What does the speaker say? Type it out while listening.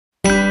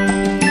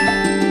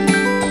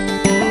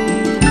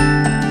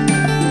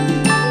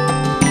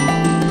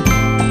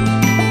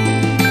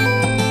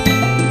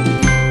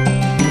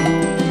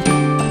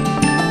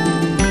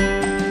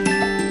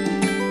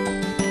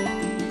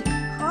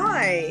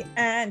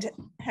and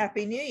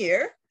Happy New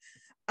Year.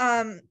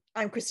 I'm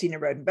Christina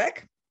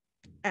Rodenbeck,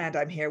 and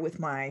I'm here with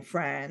my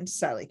friend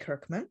Sally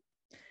Kirkman.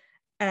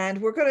 And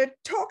we're going to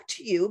talk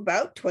to you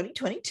about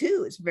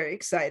 2022. It's very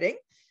exciting,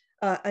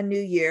 a new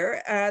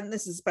year, and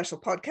this is a special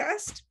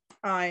podcast.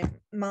 My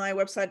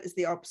website is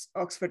the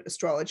Oxford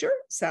Astrologer.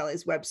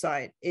 Sally's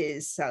website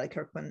is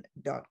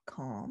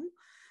sallykirkman.com.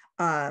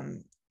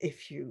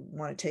 If you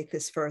want to take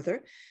this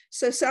further.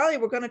 So Sally,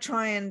 we're going to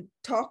try and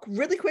talk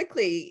really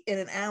quickly in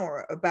an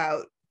hour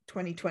about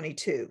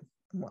 2022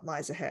 and what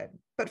lies ahead.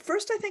 But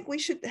first, I think we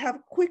should have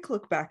a quick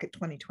look back at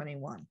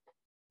 2021.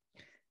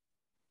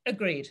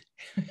 Agreed.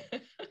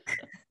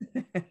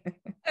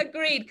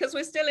 Agreed, because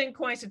we're still in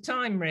quite a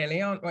time,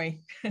 really, aren't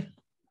we?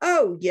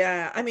 Oh,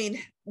 yeah. I mean,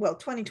 well,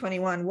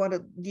 2021, what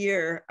a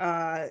year,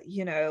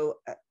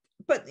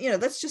 but,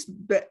 that's just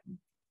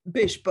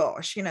bish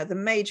bosh. The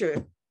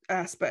major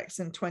aspects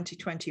in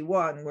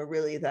 2021 were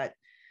really that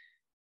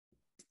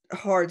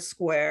hard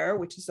square,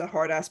 which is a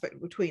hard aspect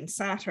between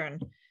Saturn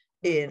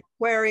in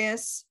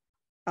Aquarius,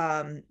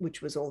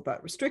 which was all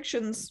about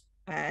restrictions,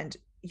 and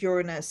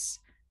Uranus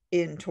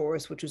in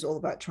Taurus, which was all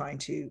about trying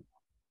to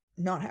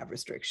not have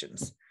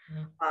restrictions.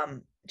 I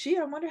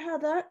wonder how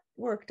that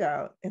worked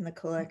out in the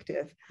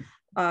collective,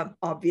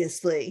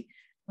 obviously.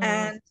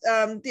 And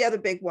the other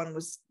big one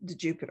was the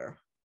Jupiter,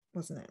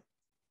 wasn't it?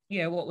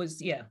 Yeah,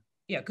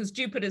 because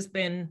Jupiter's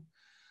been,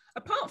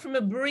 apart from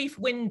a brief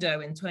window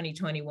in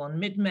 2021,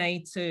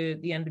 mid-May to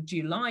the end of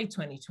July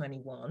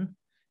 2021,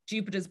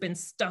 Jupiter's been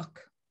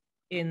stuck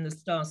in the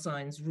star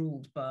signs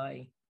ruled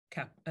by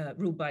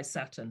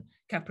Saturn,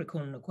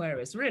 Capricorn and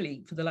Aquarius,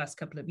 really for the last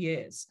couple of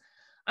years.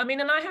 I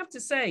mean, and I have to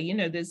say,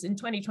 there's in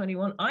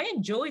 2021, I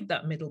enjoyed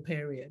that middle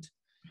period.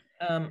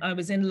 I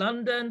was in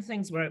London,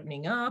 things were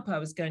opening up. I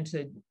was going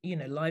to,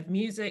 live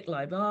music,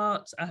 live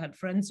art. I had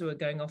friends who were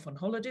going off on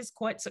holidays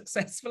quite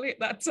successfully at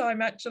that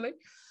time, actually.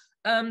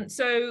 And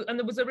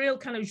there was a real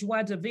kind of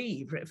joie de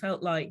vivre. It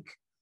felt like,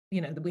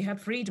 that we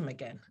had freedom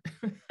again.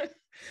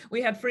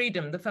 We had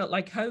freedom. There felt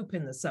like hope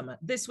in the summer.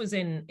 This was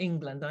in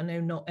England. I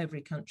know not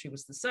every country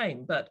was the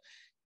same, but,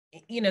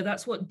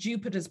 that's what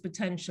Jupiter's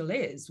potential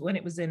is. When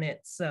it was in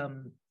its,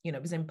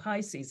 it was in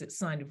Pisces, its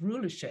sign of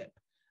rulership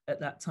at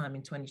that time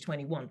in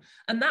 2021.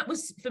 And that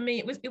was, for me,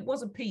 it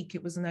was a peak,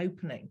 it was an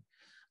opening.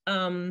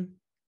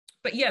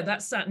 But yeah,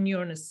 that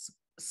Saturn-Uranus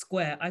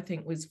square, I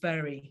think, was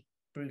very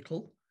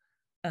brutal,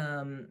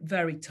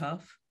 very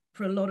tough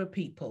for a lot of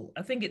people.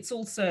 I think it's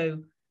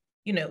also,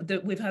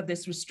 that we've had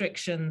this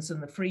restrictions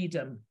and the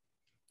freedom,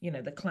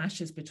 the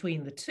clashes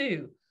between the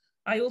two.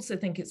 I also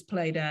think it's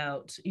played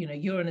out,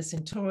 Uranus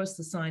in Taurus,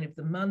 the sign of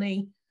the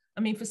money.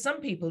 I mean, for some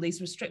people,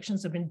 these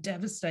restrictions have been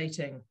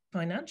devastating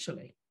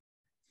financially.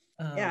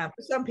 Yeah,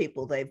 for some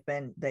people,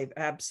 they've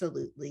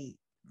absolutely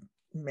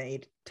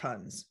made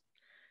tons.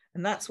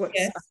 And that's what's,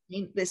 yes. I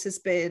mean, this has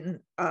been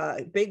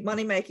a big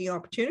money-making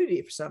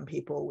opportunity for some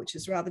people, which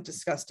is rather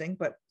disgusting,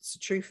 but it's a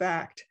true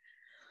fact.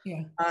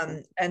 Yeah.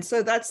 And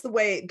so that's the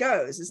way it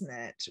goes, isn't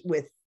it?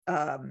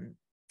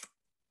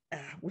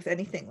 With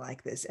anything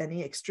like this,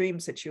 any extreme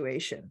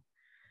situation,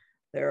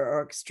 there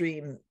are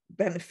extreme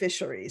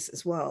beneficiaries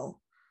as well.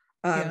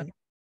 And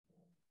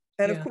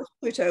of course,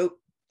 Pluto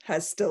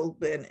has still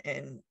been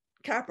in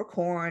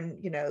Capricorn.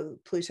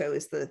 Pluto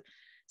is the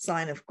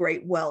sign of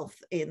great wealth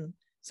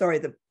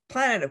the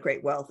planet of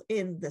great wealth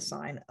in the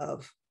sign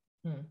of,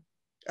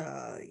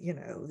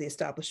 the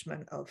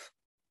establishment of,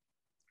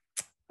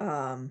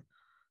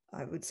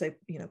 I would say,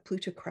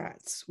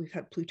 plutocrats. We've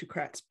had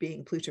plutocrats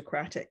being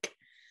plutocratic.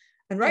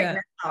 And right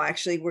now,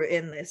 actually, we're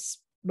in this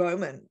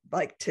moment,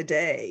 like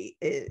today,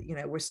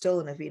 we're still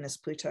in a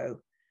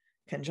Venus-Pluto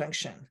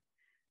conjunction.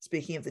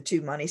 Speaking of the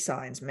two money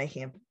signs,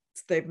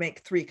 they make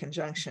three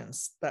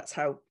conjunctions. That's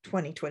how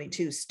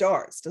 2022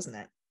 starts, doesn't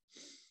it?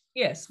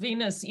 Yes,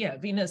 Venus,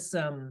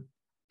 the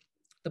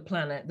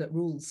planet that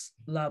rules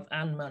love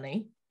and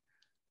money.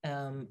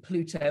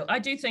 Pluto,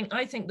 I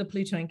think the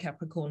Pluto in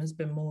Capricorn has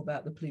been more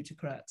about the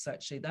plutocrats,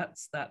 actually.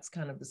 That's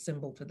kind of the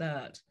symbol for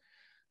that.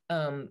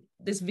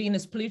 This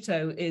Venus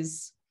Pluto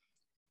is,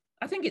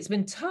 I think it's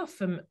been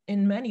tough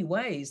in many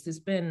ways. There's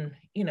been,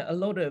 a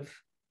lot of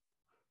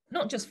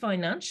not just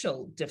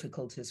financial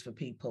difficulties for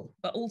people,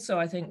 but also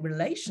I think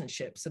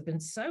relationships have been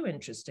so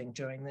interesting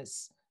during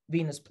this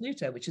Venus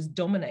Pluto, which has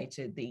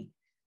dominated the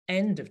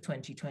end of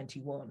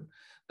 2021.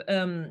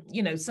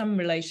 Some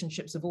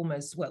relationships have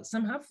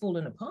some have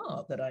fallen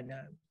apart that I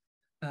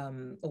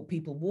know, or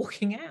people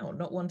walking out,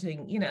 not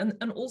wanting,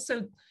 and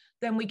also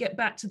then we get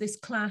back to this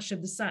clash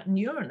of the Saturn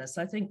Uranus.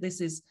 I think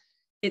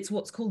it's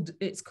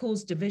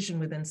caused division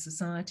within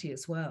society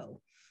as well.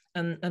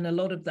 And a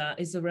lot of that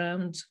is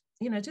around,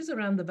 it is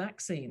around the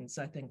vaccines,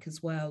 I think,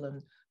 as well,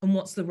 and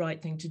what's the right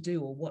thing to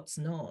do or what's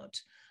not.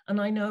 And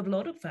I know of a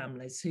lot of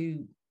families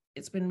who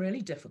it's been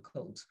really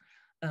difficult.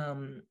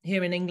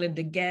 Here in England,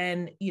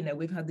 again,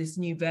 we've had this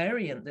new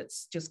variant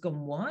that's just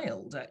gone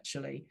wild,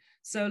 actually.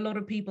 So a lot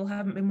of people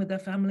haven't been with their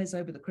families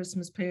over the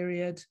Christmas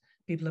period.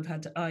 People have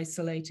had to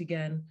isolate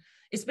again.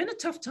 It's been a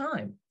tough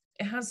time.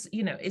 it has,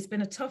 you know, it's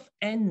been a tough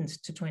end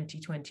to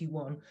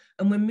 2021,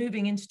 and we're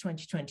moving into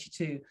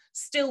 2022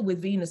 still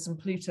with Venus and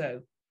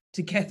Pluto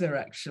together,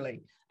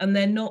 actually, and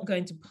they're not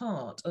going to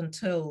part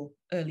until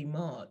early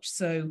March.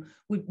 So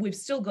we've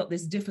still got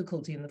this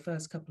difficulty in the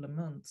first couple of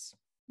months.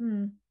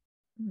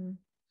 Mm-hmm.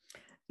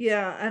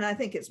 Yeah, and I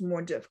think it's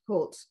more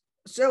difficult.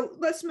 So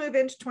let's move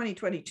into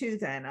 2022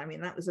 then. I mean,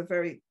 that was a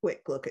very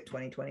quick look at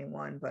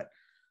 2021, but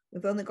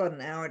we've only got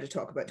an hour to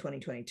talk about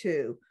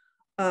 2022.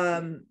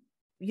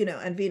 You know,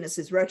 and Venus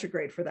is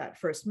retrograde for that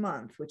first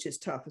month, which is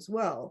tough as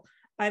well.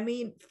 I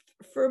mean,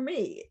 for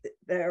me,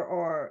 there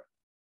are,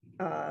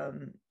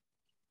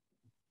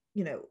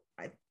 you know,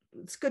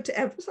 it's good to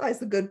emphasize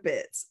the good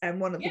bits.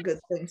 And one of the good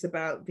things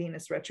about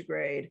Venus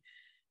retrograde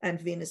and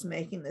Venus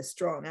making this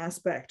strong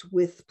aspect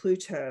with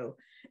Pluto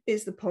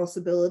is the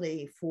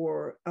possibility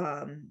for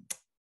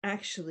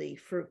actually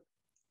for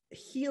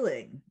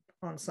healing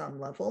on some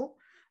level,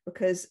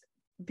 because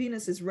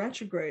Venus is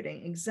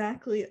retrograding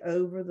exactly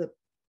over the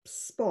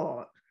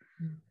spot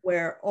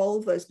where all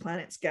of those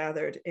planets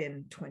gathered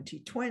in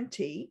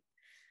 2020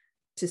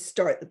 to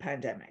start the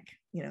pandemic.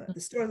 You know, at the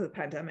start of the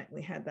pandemic,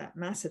 we had that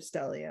massive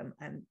stellium,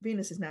 and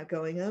Venus is now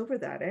going over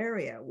that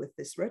area with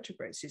this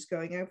retrograde. She's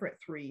going over it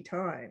 3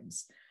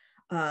 times.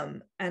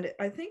 And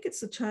I think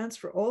it's a chance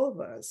for all of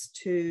us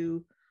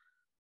to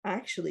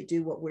actually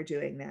do what we're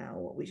doing now,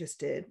 what we just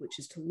did, which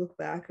is to look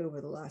back over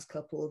the last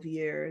couple of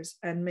years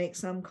and make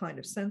some kind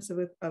of sense of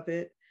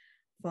it,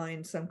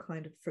 find some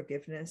kind of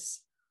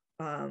forgiveness,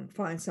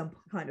 find some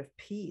kind of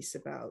peace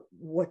about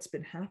what's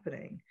been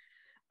happening.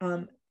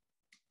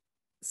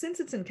 Since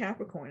it's in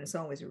Capricorn, it's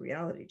always a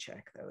reality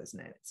check, though, isn't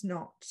it? It's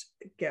not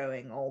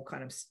going all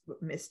kind of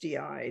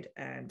misty-eyed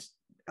and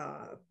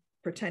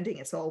pretending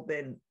it's all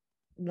been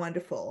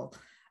wonderful.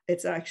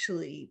 It's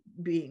actually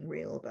being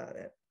real about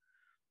it.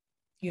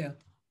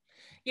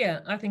 Yeah,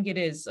 I think it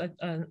is.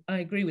 I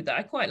agree with that.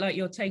 I quite like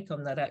your take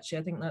on that, actually.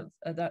 I think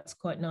that's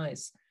quite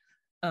nice.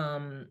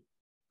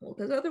 Well,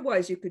 because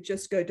otherwise you could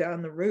just go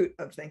down the route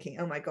of thinking,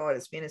 oh my God,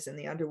 it's Venus in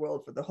the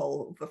underworld for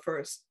the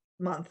first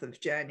month of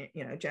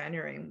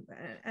January.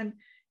 And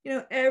you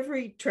know,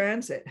 every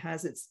transit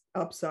has its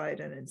upside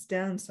and its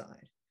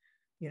downside.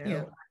 You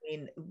know, I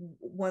mean,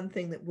 one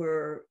thing that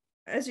we're,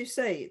 as you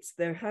say,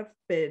 there have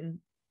been,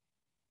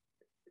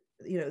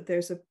 you know,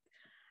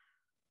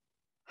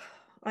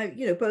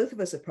 both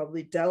of us have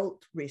probably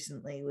dealt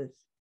recently with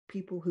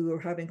people who are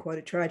having quite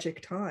a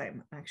tragic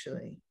time,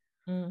 actually.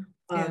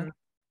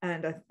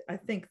 And I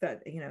think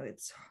that, you know,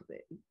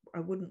 I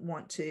wouldn't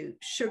want to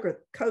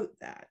sugarcoat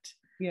that.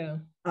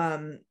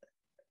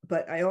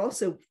 But I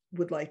also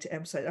would like to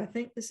emphasize, I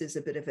think this is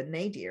a bit of a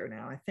nadir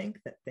now. I think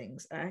that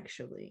things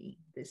actually,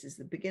 this is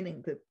the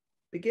beginning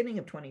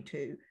of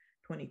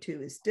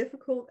 2022 is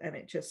difficult, and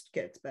it just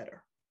gets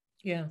better.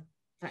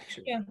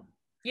 Actually.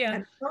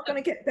 And it's not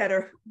going to get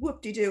better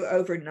whoop-de-doo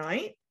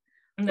overnight.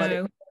 No.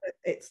 But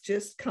it's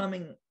just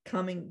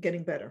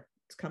getting better.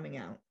 It's coming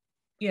out.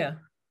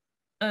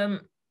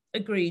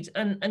 Agreed.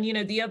 And you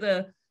know, the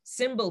other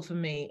symbol for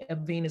me of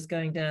Venus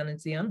going down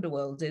into the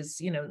underworld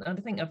is, you know, I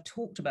think I've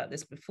talked about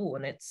this before,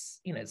 and it's,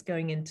 you know, it's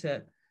going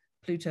into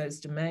Pluto's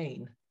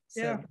domain.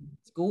 So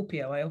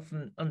Scorpio, I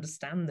often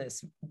understand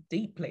this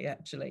deeply,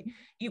 actually.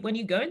 When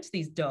you go into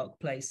these dark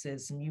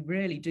places and you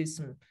really do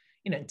some,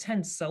 you know,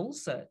 intense soul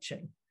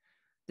searching,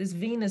 this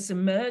Venus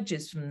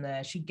emerges from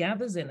there. She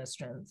gathers inner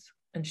strength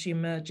and she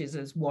emerges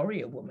as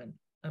warrior woman.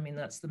 I mean,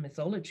 that's the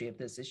mythology of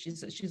this.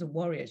 She's a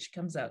warrior. She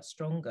comes out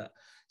stronger.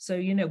 So,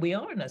 you know, we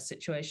are in a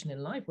situation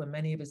in life where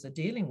many of us are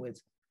dealing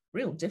with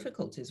real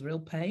difficulties, real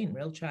pain,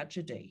 real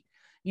tragedy,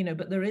 you know,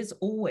 but there is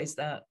always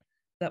that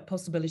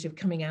possibility of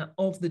coming out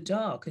of the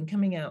dark and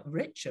coming out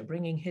richer,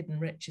 bringing hidden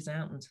riches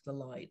out into the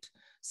light.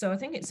 So I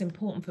think it's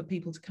important for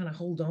people to kind of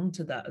hold on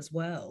to that as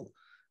well.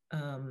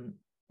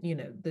 You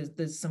know,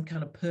 there's some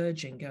kind of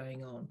purging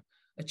going on,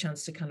 a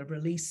chance to kind of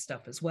release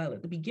stuff as well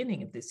at the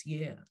beginning of this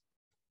year.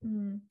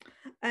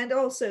 And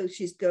also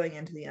she's going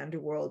into the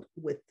underworld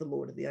with the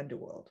Lord of the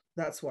Underworld.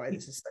 That's why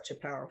this is such a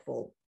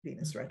powerful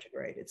Venus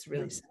retrograde. It's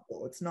really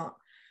simple. It's not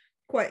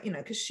quite, you know,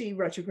 because she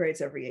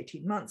retrogrades every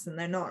 18 months and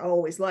they're not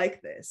always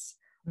like this.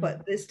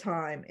 But this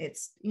time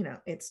it's, you know,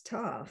 it's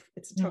tough.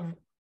 It's tough.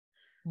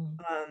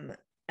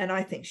 And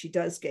I think she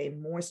does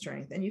gain more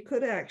strength. And you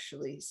could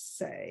actually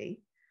say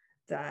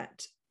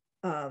that,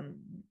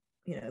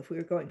 you know, if we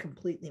were going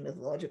completely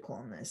mythological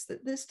on this,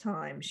 that this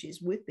time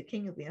she's with the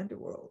king of the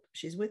underworld.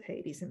 She's with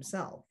Hades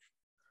himself.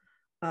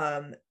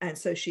 And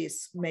so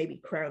she's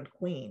maybe crowned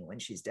queen when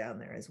she's down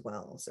there as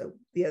well. So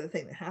the other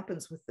thing that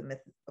happens with the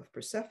myth of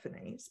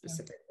Persephone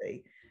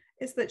specifically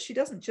is that she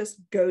doesn't just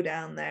go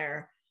down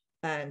there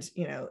and,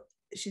 you know,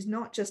 she's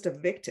not just a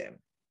victim.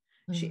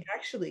 She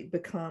actually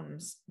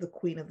becomes the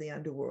queen of the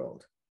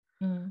underworld.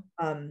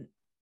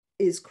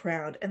 Is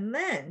crowned, and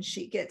then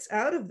she gets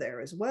out of there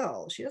as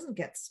well. She doesn't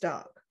get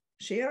stuck.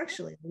 She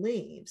actually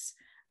leaves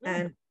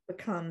and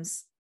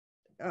becomes,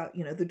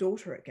 you know, the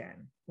daughter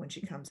again when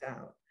she comes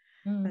out.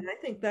 And I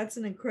think that's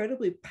an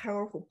incredibly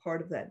powerful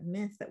part of that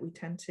myth that we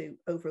tend to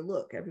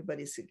overlook.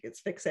 Everybody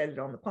gets fixated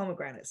on the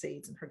pomegranate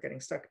seeds and her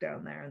getting stuck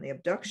down there and the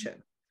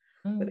abduction.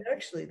 But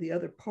actually, the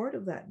other part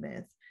of that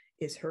myth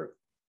is her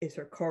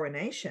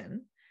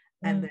coronation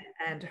and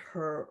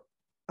her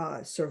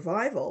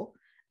survival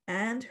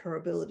and her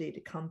ability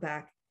to come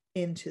back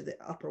into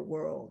the upper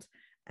world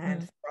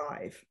and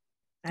thrive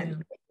and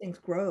make things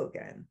grow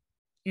again.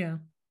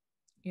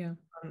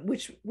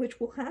 Which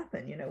will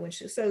happen,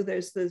 so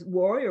there's this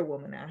warrior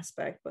woman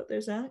aspect, but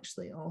there's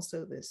actually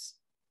also the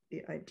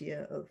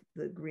idea of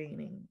the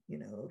greening,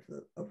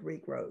 of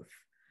regrowth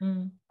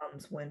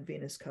comes when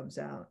Venus comes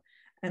out.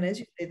 And as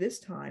you say, this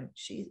time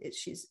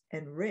she's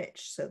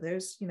enriched. So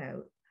there's,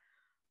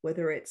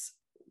 whether it's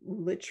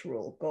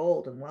literal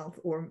gold and wealth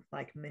or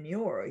like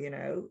manure,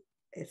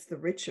 it's the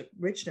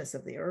richness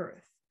of the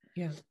earth.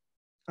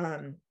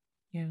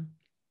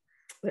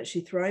 That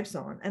she thrives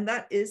on. And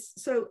that is,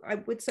 so I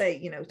would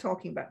say,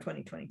 talking about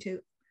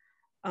 2022,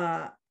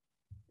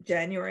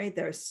 January,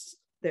 there's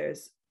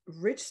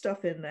rich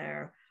stuff in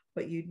there,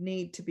 but you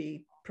need to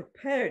be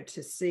prepared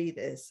to see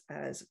this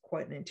as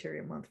quite an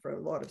interior month for a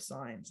lot of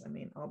signs. I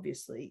mean,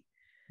 obviously,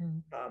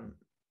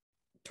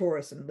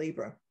 Taurus and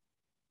Libra,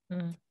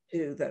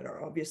 too, that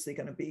are obviously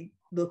going to be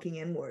looking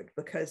inward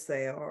because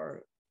they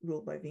are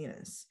ruled by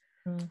Venus.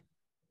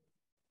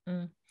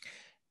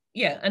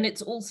 Yeah, and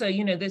it's also,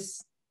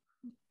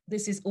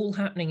 this is all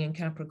happening in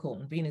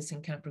Capricorn, Venus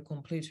in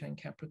Capricorn, Pluto in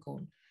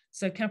Capricorn.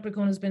 So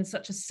Capricorn has been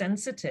such a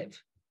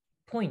sensitive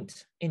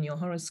point in your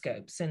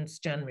horoscope since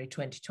January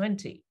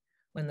 2020,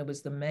 when there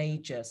was the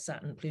major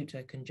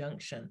Saturn-Pluto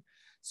conjunction.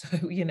 So,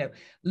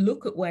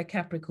 look at where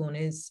Capricorn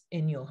is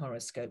in your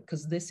horoscope,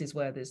 because this is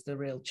where there's the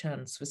real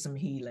chance for some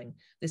healing.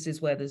 This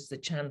is where there's the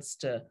chance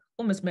to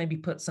almost maybe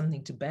put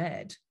something to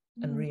bed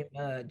and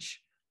reemerge.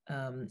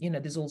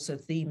 There's also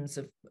themes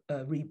of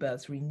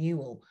rebirth,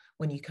 renewal.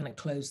 When you kind of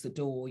close the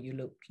door, you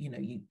look,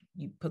 you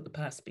put the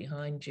past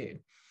behind you.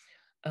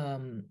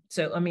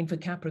 So, I mean, for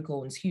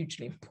Capricorn, it's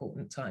hugely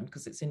important time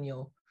because it's in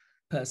your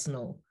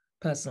personal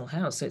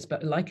house. So it's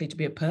likely to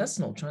be a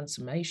personal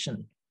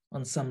transformation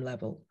on some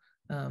level,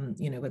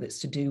 whether it's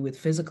to do with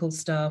physical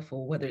stuff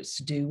or whether it's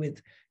to do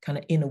with kind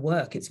of inner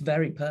work. It's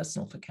very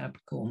personal for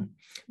Capricorn.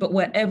 But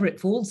wherever it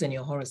falls in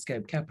your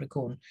horoscope,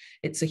 Capricorn,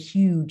 it's a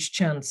huge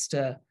chance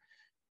to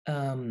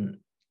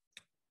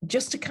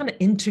just to kind of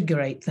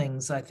integrate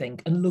things, I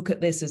think, and look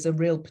at this as a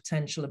real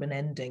potential of an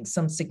ending,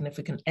 some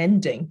significant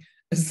ending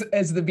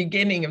as the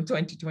beginning of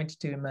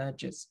 2022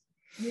 emerges.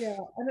 Yeah,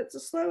 and it's a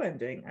slow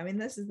ending. I mean,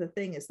 this is the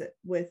thing, is that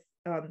with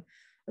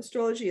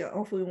astrology,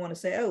 often we want to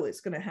say, oh,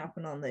 it's going to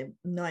happen on the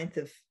 9th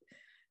of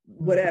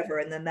whatever,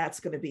 and then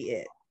that's going to be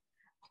it.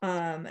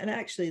 And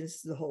actually, this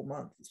is the whole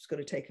month. It's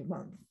going to take a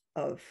month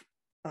of,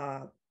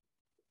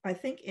 I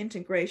think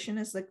integration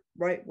is the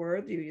right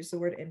word. You use the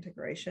word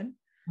integration.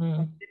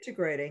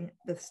 Integrating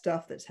the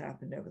stuff that's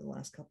happened over the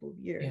last couple of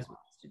years, which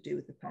has to do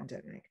with the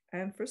pandemic.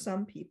 And for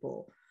some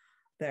people,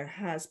 there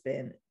has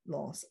been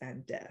loss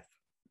and death.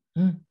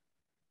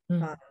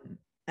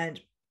 And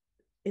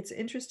it's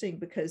interesting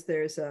because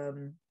there's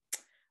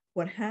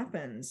what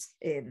happens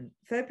in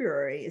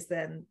February is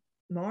then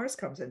Mars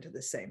comes into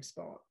the same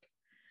spot.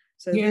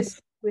 So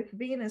this, with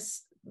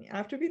Venus,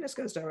 after Venus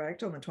goes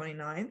direct on the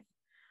 29th,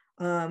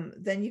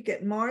 then you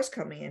get Mars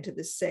coming into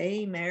the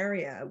same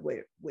area,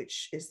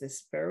 which is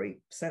this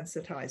very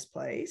sensitized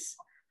place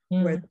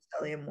where the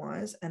stellium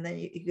was. And then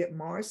you get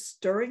Mars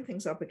stirring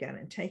things up again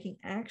and taking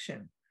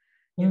action,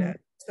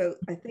 So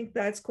I think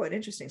that's quite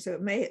interesting. So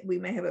we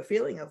may have a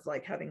feeling of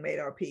like having made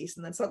our peace,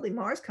 and then suddenly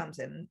Mars comes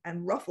in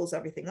and ruffles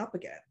everything up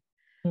again.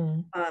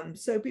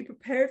 So be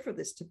prepared for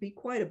this to be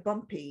quite a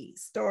bumpy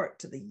start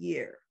to the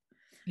year.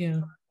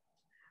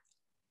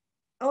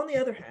 On the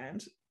other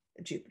hand,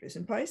 Jupiter's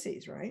in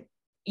Pisces, right?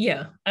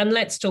 Yeah, and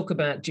let's talk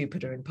about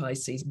Jupiter in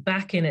Pisces,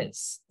 back in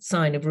its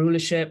sign of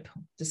rulership,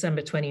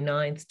 December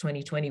 29th,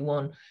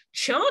 2021,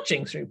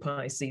 charging through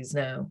Pisces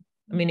now.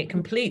 I mean, it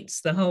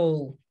completes the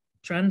whole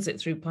transit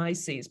through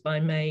Pisces by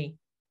May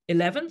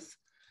 11th,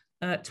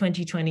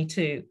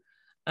 2022.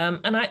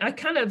 And I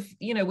kind of,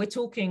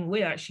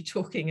 we're actually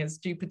talking as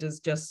Jupiter's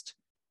just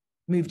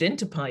moved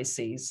into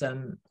Pisces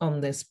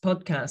on this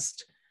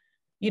podcast,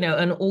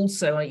 and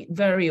also I'm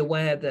very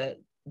aware that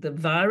the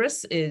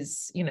virus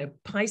is,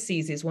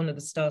 Pisces is one of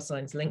the star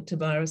signs linked to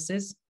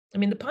viruses. I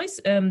mean,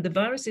 the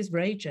virus is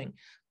raging,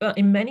 but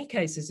in many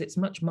cases it's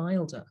much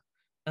milder.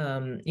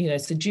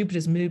 So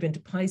Jupiter's move into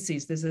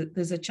Pisces,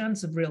 there's a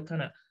chance of real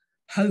kind of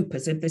hope,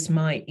 as if this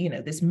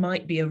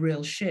might be a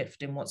real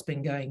shift in what's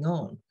been going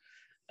on.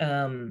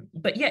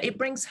 But yeah, it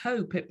brings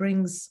hope. It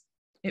brings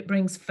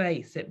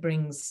faith. It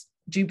brings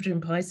Jupiter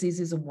in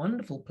Pisces is a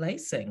wonderful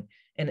placing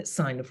in its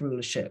sign of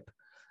rulership,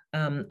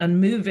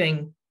 and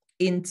moving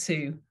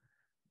into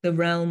the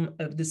realm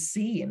of the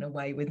sea in a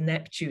way with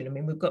Neptune. I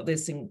mean, we've got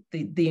this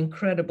the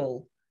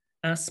incredible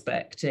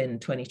aspect in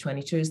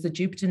 2022 is the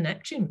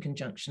Jupiter-Neptune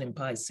conjunction in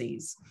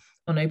Pisces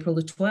on April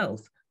the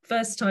 12th.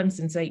 First time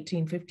since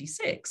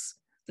 1856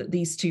 that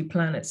these two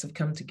planets have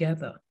come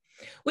together.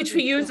 Which for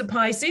you as a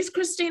Pisces,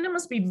 Christina,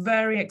 must be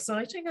very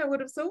exciting, I would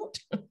have thought.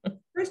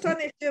 First time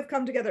they two have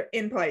come together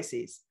in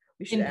Pisces,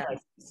 we should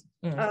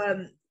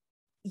add.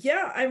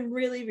 Yeah, I'm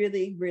really,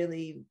 really,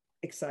 really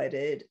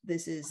excited.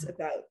 This is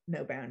about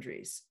no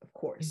boundaries, of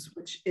course,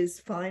 which is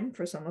fine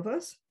for some of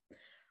us.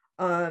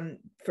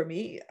 For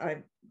me,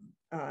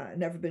 I've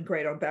never been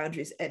great on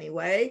boundaries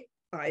anyway.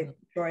 I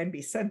try and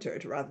be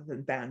centered rather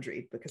than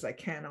boundary because I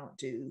cannot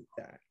do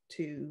that,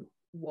 too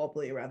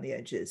wobbly around the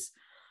edges.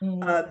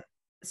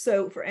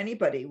 So for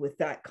anybody with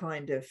that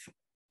kind of,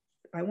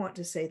 I want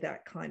to say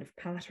that kind of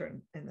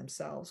pattern in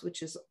themselves,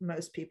 which is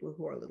most people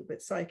who are a little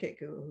bit psychic,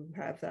 who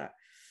have that,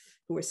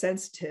 who are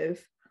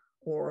sensitive,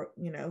 or,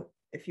 you know,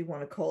 if you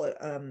want to call it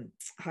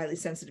highly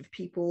sensitive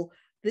people,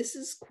 this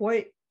is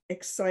quite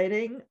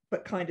exciting,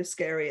 but kind of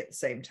scary at the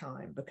same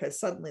time, because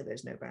suddenly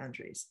there's no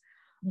boundaries.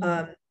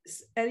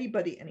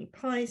 Anybody, any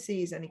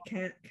Pisces, any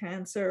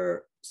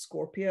Cancer,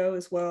 Scorpio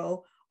as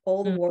well,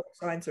 all the water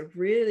signs are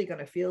really going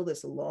to feel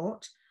this a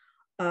lot.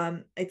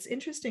 It's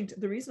interesting,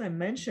 the reason I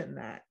mentioned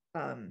that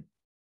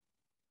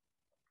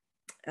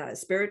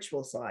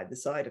spiritual side, the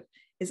side of,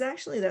 is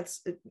actually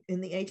that's in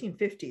the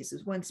 1850s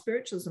is when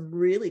spiritualism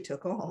really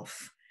took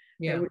off.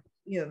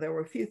 There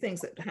were a few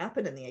things that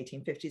happened in the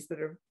 1850s that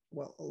are,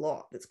 well, a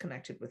lot that's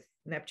connected with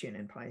Neptune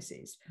and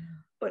Pisces.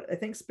 But I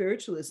think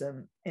spiritualism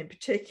in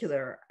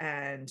particular,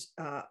 and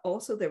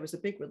also there was a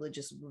big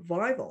religious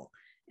revival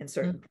in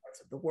certain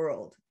parts of the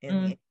world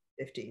in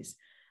the 50s.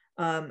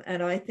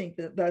 And I think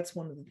that that's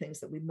one of the things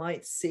that we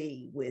might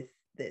see with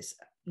this,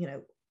 you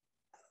know,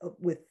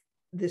 with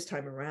this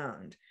time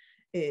around,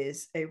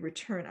 is a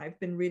return. I've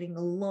been reading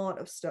a lot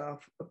of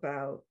stuff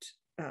about,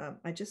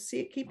 I just see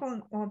it keep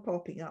on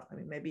popping up. I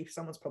mean, maybe if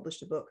someone's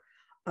published a book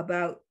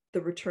about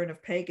the return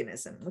of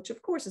paganism, which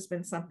of course has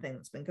been something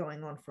that's been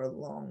going on for a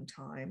long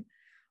time,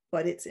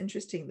 but it's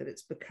interesting that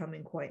it's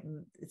becoming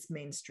it's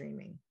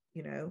mainstreaming,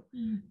 you know,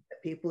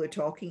 that people are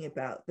talking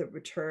about the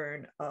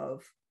return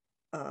of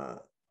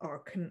our,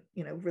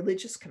 you know,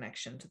 religious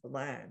connection to the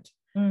land,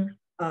 and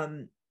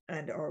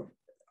our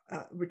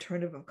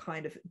return of a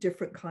kind of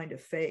different kind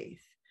of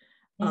faith,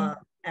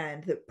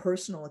 and the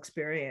personal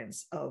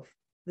experience of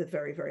the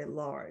very, very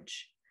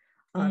large.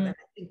 And I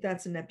think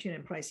that's a Neptune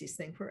and Pisces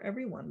thing for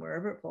everyone,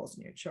 wherever it falls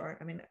in your chart.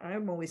 I mean,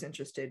 I'm always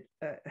interested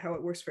how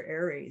it works for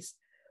Aries,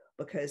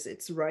 because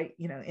it's right,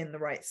 you know, in the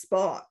right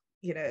spot,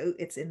 you know,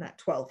 it's in that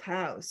 12th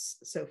house.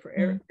 So for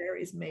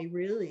Aries may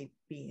really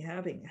be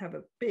have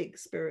a big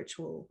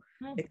spiritual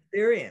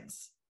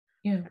experience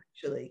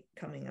actually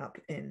coming up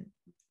in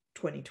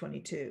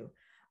 2022.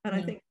 And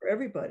I think for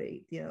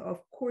everybody, you know, of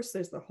course,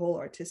 there's the whole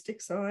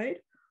artistic side,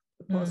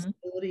 the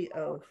possibility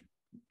of,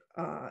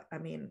 I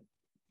mean,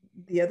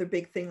 the other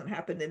big thing that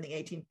happened in the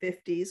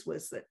 1850s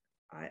was that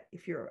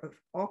if you're an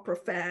opera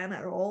fan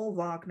at all,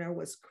 Wagner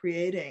was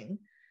creating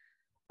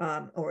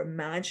or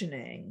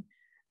imagining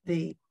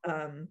the,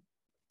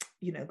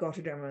 you know,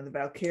 Götterdämmerung and the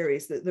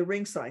Valkyries, the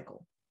ring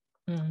cycle.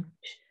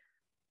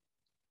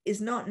 Is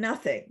not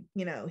nothing,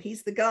 you know.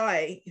 He's the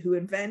guy who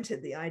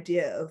invented the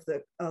idea of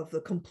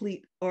the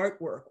complete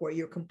artwork where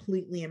you're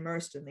completely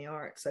immersed in the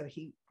art. So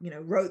he, you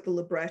know, wrote the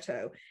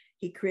libretto.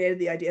 He created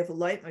the idea of the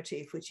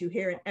leitmotif, which you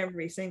hear in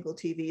every single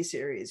TV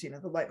series. You know,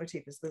 the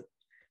leitmotif is the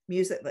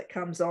music that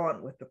comes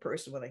on with the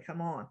person when they come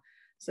on.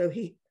 So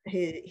he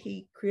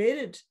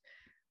created,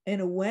 in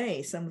a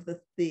way, some of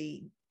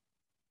the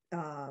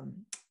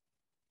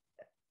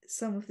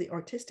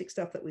artistic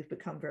stuff that we've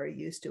become very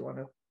used to on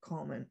a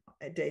common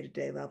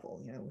day-to-day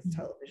level, you know, with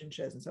television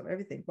shows and stuff.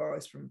 Everything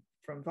borrows from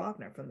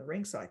Wagner, from the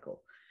ring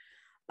cycle,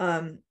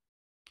 or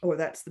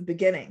that's the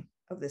beginning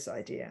of this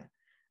idea.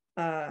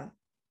 Anyway,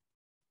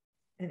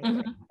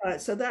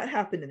 so that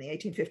happened in the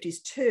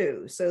 1850s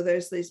too. So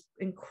there's these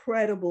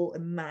incredible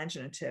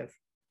imaginative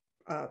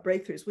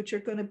breakthroughs, which are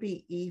going to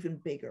be even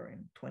bigger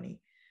in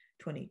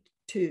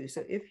 2022.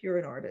 So if you're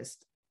an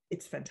artist,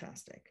 it's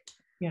fantastic.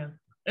 Yeah,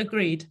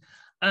 agreed.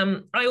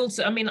 I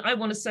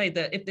want to say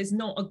that if there's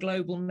not a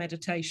global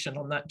meditation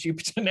on that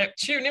Jupiter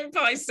Neptune in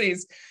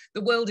Pisces,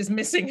 the world is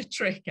missing a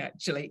trick,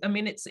 actually. I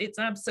mean, it's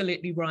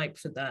absolutely ripe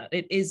for that.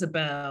 It is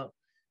about,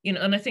 you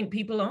know, and I think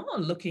people are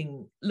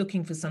looking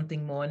for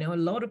something more. I know a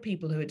lot of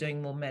people who are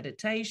doing more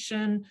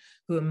meditation,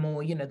 who are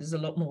more, you know, there's a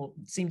lot more,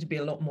 seem to be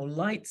a lot more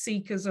light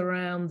seekers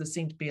around. There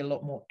seem to be a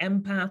lot more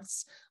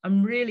empaths.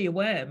 I'm really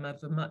aware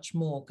of a much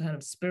more kind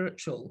of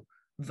spiritual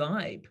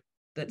vibe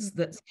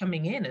that's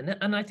coming in,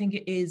 and I think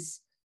it is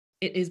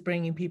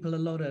bringing people a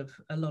lot of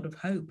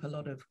hope, a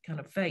lot of kind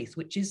of faith,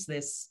 which is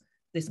this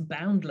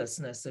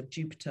boundlessness of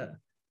Jupiter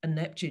and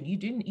Neptune. You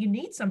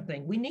need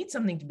something. We need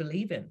something to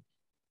believe in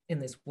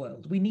this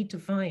world. We need to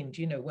find,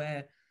 you know,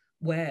 where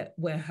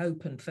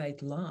hope and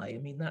faith lie. I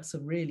mean, that's a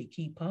really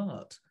key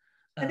part.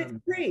 And it's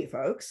free,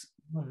 folks.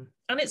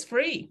 And it's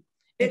free.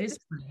 It is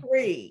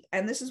free.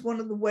 And this is one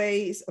of the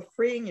ways of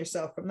freeing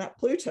yourself from that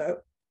Pluto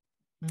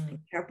in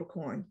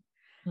Capricorn.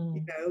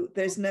 You know,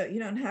 you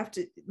don't have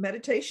to,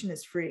 meditation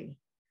is free.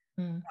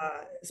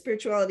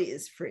 Spirituality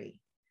is free.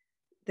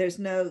 there's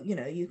no,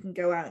 you can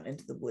go out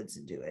into the woods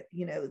and do it.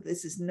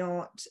 This is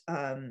not,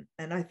 and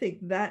I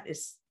think that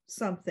is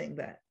something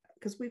that,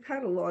 because we've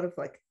had a lot of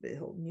like the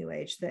whole new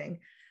age thing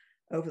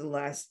over the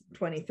last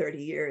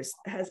 20-30 years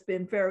has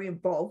been very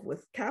involved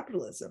with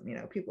capitalism,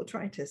 people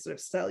trying to sort of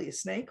sell you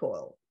snake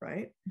oil,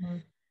 right?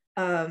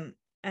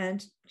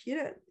 And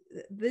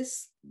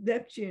this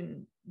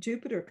Neptune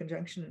Jupiter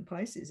conjunction in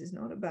Pisces is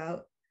not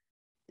about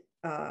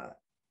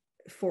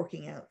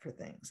forking out for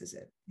things, is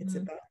it? It's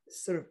about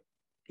sort of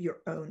your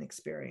own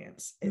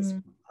experience is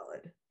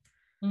valid.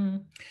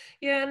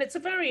 Yeah, and it's a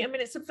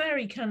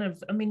very kind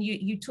of,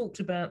 you talked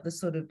about the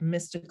sort of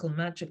mystical,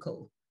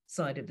 magical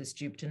side of this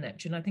Jupiter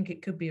Neptune. I think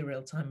it could be a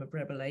real time of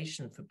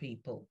revelation for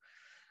people.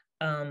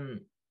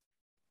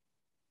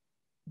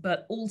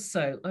 But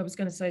also, I was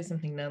going to say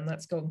something now, and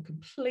that's gone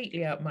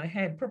completely out of my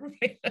head,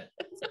 probably.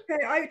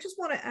 Okay, I just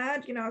want to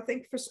add, I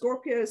think for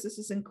Scorpios, this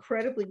is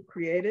incredibly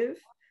creative.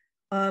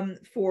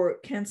 For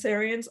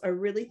Cancerians, I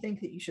really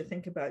think that you should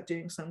think about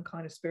doing some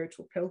kind of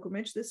spiritual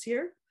pilgrimage this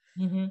year.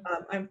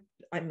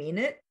 I mean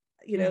it,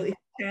 if you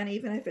can,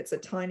 even if it's a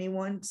tiny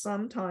one,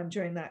 sometime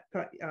during that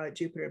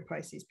Jupiter and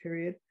Pisces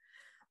period.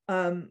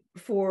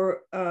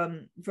 For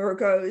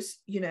Virgos,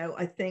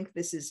 I think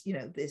this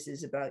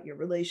is about your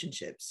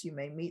relationships. You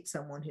may meet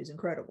someone who's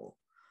incredible.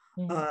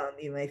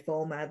 You may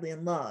fall madly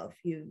in love.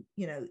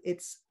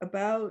 It's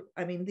about,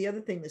 the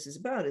other thing this is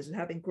about is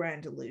having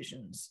grand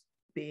illusions,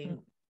 being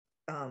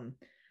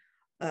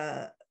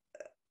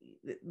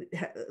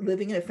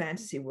living in a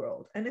fantasy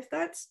world. And if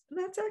that's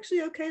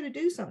actually okay to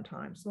do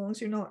sometimes, as long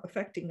as you're not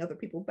affecting other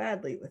people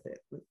badly with it,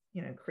 with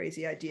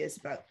crazy ideas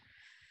about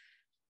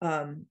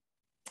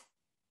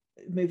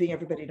moving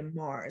everybody to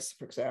Mars,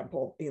 for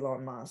example,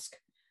 Elon Musk.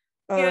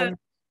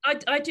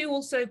 I do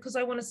also, because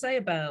I want to say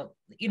about,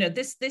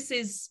 this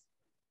is,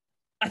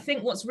 I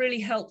think what's really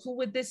helpful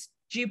with this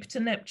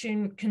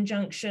Jupiter-Neptune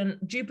conjunction,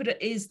 Jupiter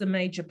is the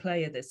major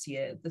player this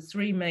year. The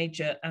three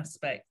major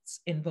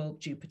aspects involve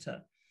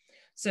Jupiter.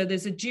 So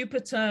there's a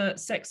Jupiter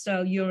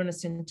sextile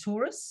Uranus in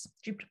Taurus,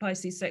 Jupiter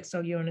Pisces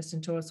sextile Uranus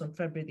in Taurus on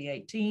February the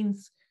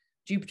 18th,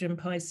 Jupiter in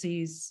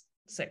Pisces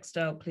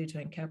sextile Pluto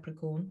in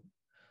Capricorn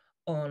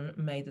on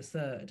May the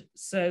 3rd.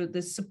 So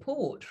there's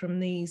support from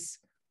these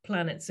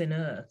planets in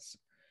Earth.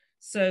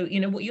 So,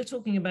 what you're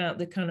talking about,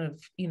 the kind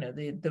of,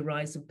 the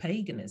rise of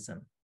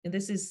paganism, and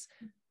this is,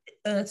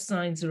 Earth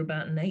signs are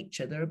about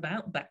nature. They're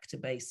about back to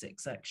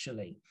basics,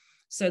 actually.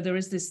 So there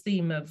is this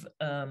theme of,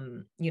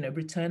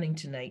 returning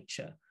to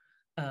nature,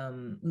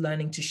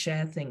 learning to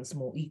share things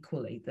more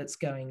equally that's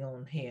going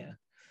on here.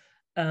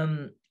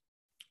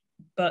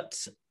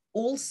 But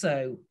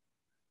also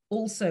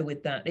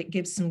with that, it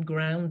gives some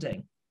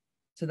grounding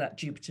to that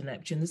Jupiter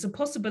Neptune. There's a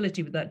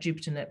possibility with that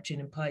Jupiter Neptune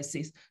in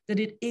Pisces that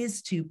it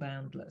is too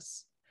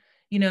boundless.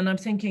 And I'm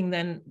thinking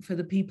then for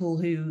the people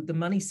who, the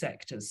money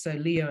sectors, so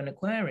Leo and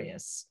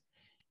Aquarius,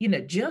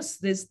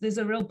 just there's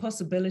a real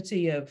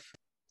possibility of,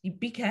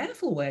 be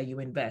careful where you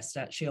invest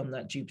actually on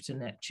that Jupiter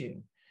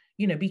Neptune.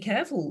 Be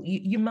careful.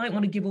 You might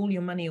want to give all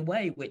your money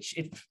away, which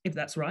if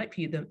that's right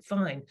for you, then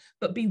fine.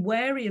 But be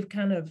wary of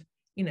kind of,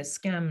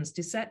 scams,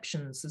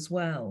 deceptions as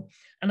well.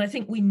 And I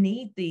think we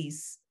need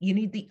these, you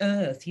need the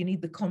earth, you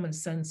need the common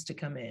sense to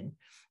come in.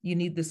 You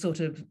need the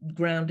sort of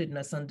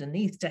groundedness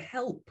underneath to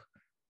help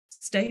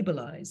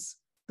stabilize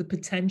the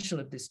potential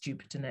of this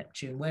Jupiter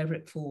Neptune, wherever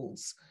it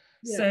falls.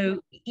 Yeah. So,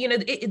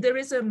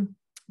 there's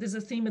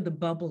a theme of the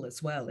bubble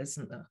as well,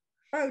 isn't there?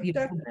 Oh,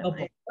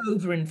 definitely.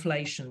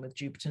 Overinflation with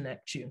Jupiter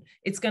Neptune.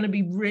 It's going to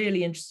be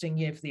really interesting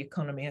year for the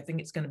economy. I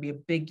think it's going to be a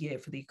big year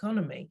for the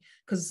economy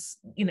because,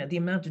 the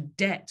amount of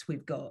debt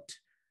we've got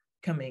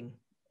coming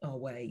our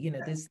way,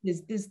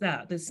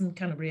 there's some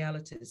kind of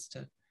realities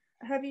to.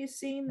 Have you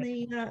seen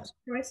the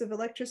price of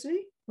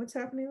electricity? What's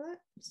happening with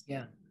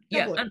that?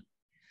 Yeah.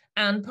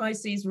 And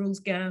Pisces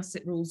rules gas,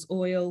 it rules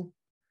oil,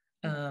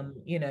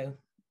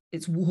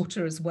 it's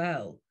water as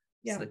well.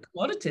 Yeah. So the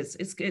commodities,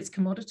 it's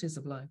commodities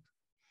of life.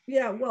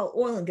 Yeah, well,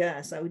 oil and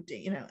gas, I would,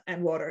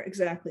 and water,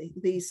 exactly.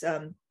 These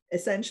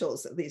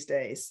essentials these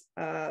days.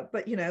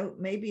 But,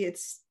 maybe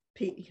it's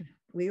peak.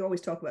 We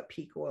always talk about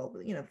peak oil,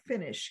 but,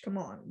 finish, come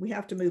on. We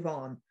have to move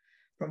on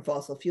from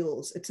fossil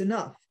fuels. It's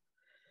enough.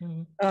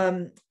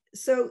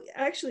 So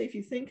actually, if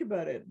you think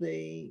about it,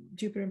 the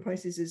Jupiter in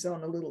Pisces is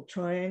on a little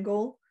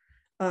triangle.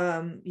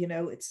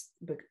 It's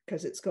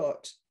because it's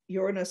got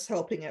Uranus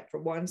helping it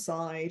from one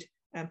side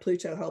and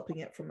Pluto helping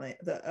it from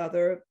the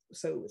other.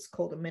 So it's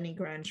called a mini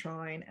grand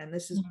trine. And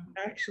this is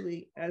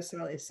actually, as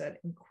Sally said,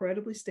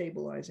 incredibly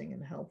stabilizing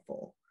and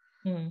helpful.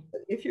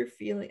 If you're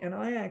feeling, and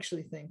I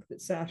actually think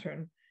that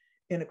Saturn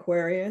in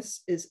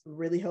Aquarius is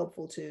really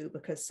helpful too,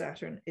 because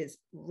Saturn is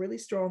really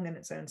strong in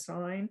its own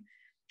sign.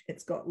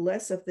 It's got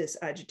less of this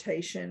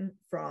agitation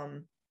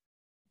from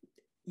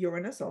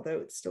Uranus, although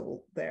it's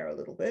still there a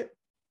little bit.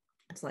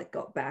 It's like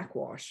got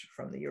backwash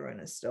from the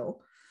Uranus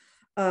still.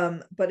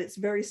 But it's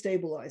very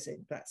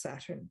stabilizing, that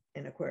Saturn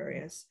in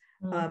Aquarius.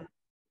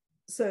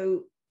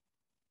 So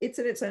it's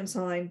in its own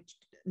sign.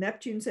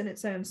 Neptune's in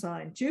its own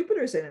sign,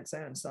 Jupiter's in its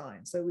own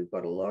sign. So we've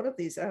got a lot of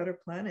these outer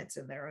planets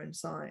in their own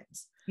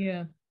signs.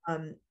 Yeah.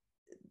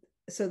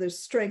 So there's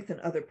strength in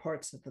other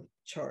parts of the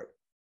chart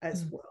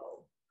as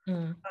well.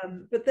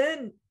 But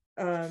then,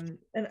 and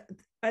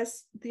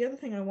as the other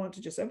thing I want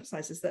to just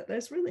emphasize is that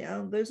there's really,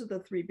 those are the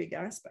three big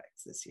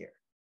aspects this year.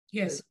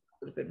 Yes.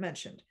 That have been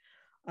mentioned.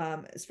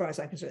 As far as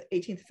I'm concerned,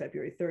 18th of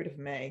February, 3rd of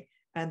May,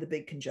 and the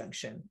big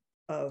conjunction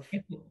of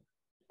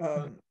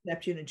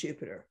Neptune and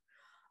Jupiter.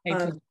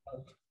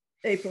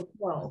 April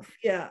 12th.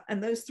 Yeah.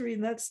 And those three,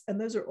 and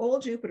those are all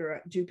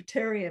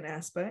Jupiterian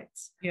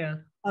aspects. Yeah.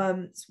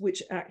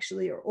 Which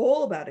actually are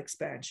all about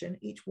expansion.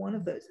 Each one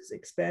of those is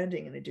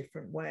expanding in a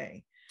different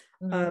way.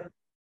 But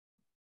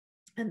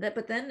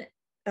then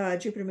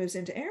Jupiter moves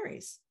into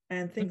Aries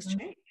and things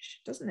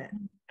change, doesn't it?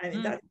 I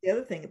mean, that's the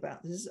other thing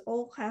about this. Is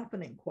all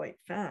happening quite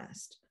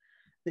fast.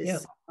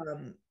 This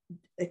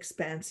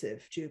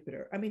expansive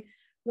Jupiter. I mean,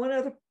 one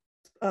other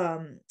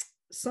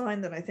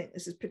sign that I think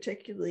this is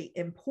particularly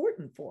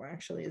important for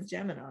actually is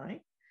Gemini,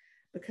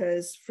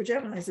 because for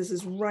Geminis, this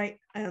is right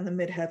on the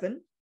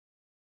midheaven.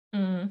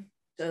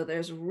 So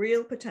there's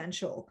real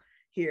potential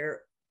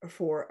here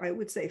for, I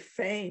would say,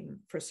 fame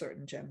for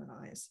certain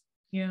Geminis.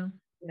 Yeah.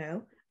 You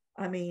know,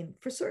 I mean,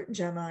 for certain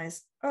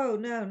Geminis, oh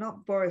no,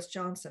 not Boris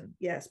Johnson.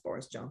 Yes,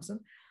 Boris Johnson.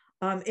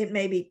 It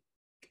may be,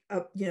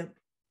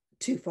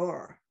 too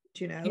far,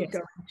 going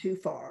too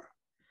far.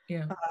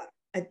 Yeah.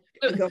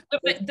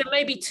 There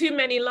may be too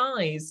many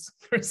lies,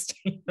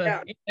 Christina.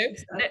 Yeah,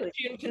 exactly.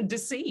 Neptune can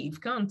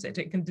deceive, can't it?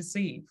 It can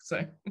deceive.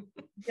 So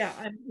yeah,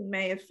 and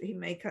he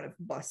may kind of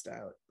bust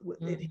out.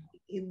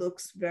 It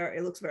looks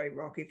very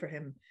rocky for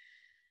him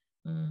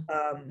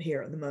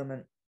here at the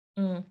moment.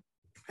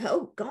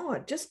 Oh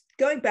God, just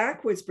going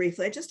backwards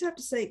briefly, I just have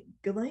to say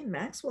Ghislaine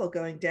Maxwell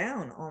going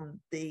down on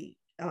the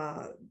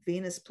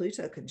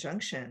Venus-Pluto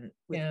conjunction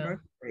with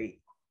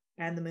Mercury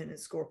and the moon in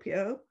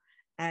Scorpio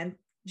and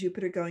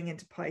Jupiter going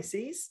into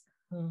Pisces.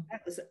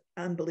 That was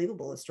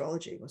unbelievable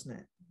astrology, wasn't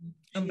it?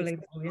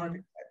 Unbelievable, yeah.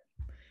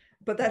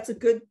 But that's a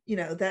good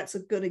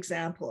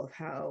example of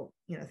how,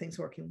 things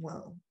working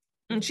well.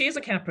 And she is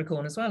a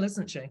Capricorn as well,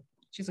 isn't she?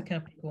 She's a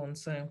Capricorn,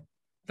 so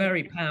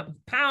very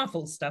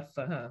powerful stuff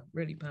for her.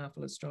 Really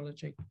powerful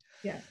astrology.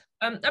 Yeah.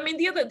 I mean,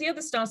 the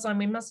other star sign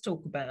we must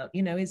talk about,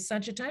 is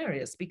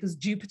Sagittarius, because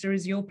Jupiter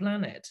is your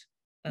planet.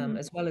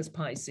 As well as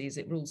Pisces,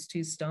 it rules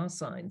 2 star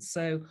signs.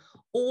 So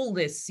all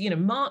this,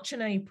 March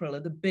and April are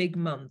the big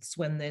months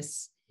when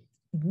this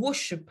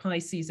whoosh of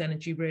Pisces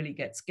energy really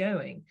gets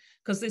going,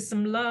 because there's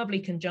some lovely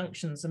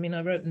conjunctions. I mean,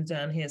 I wrote them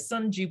down here.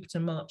 Sun, Jupiter,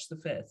 March the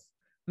 5th,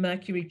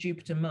 Mercury,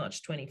 Jupiter,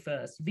 March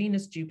 21st,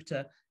 Venus,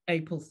 Jupiter,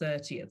 April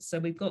 30th. So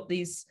we've got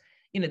these,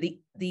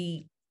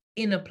 the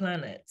inner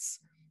planets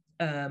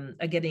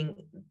are getting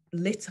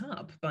lit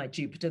up by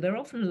Jupiter. They're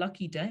often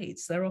lucky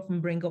dates. They often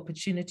bring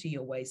opportunity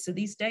your way. So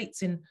these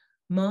dates in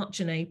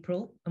March and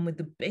April, and with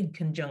the big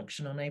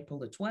conjunction on April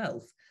the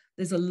 12th,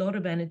 there's a lot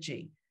of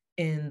energy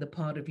in the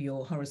part of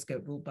your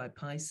horoscope ruled by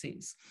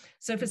Pisces.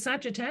 So for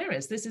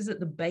Sagittarius, this is at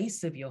the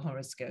base of your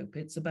horoscope.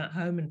 It's about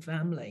home and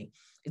family.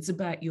 It's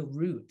about your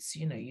roots.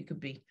 You could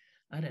be,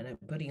 I don't know,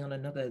 putting on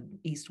another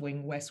east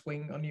wing, west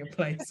wing on your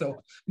place,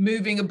 or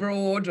moving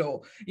abroad,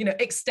 or,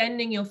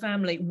 extending your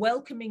family,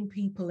 welcoming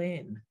people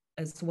in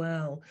as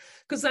well.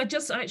 Because I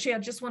just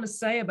want to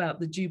say about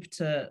the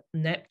Jupiter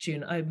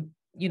Neptune,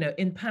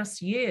 in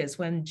past years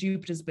when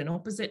Jupiter's been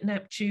opposite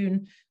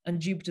Neptune and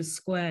Jupiter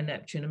square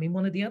Neptune, I mean,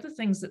 one of the other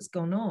things that's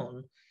gone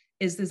on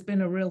is there's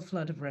been a real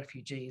flood of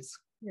refugees.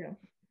 Yeah.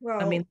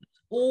 Well, I mean,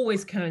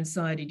 always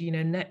coincided,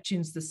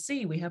 Neptune's the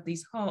sea. We have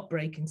these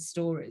heartbreaking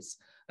stories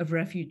of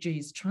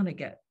refugees trying to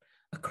get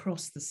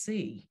across the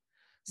sea.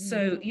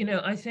 So,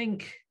 I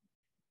think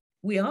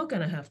we are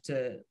going to have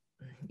to,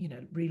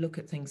 relook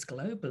at things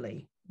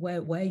globally,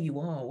 where you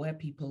are, where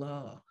people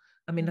are.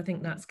 I mean, I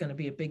think that's going to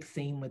be a big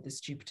theme with this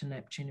Jupiter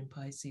Neptune in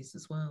Pisces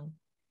as well.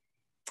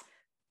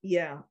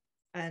 Yeah.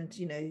 And,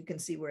 you can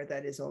see where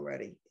that is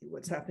already.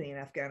 What's happening in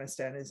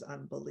Afghanistan is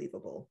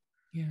unbelievable.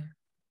 Yeah.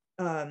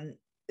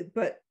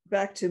 But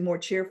back to more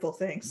cheerful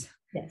things.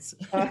 Yes.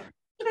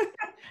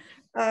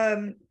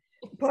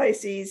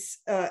 Pisces,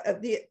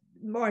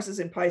 Mars is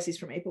in Pisces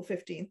from April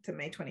 15th to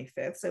May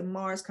 25th. So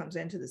Mars comes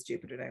into this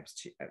Jupiter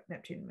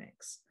Neptune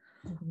mix.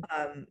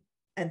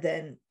 And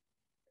then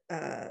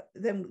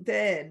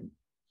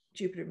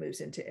Jupiter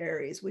moves into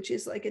Aries, which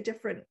is like a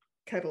different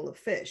kettle of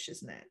fish,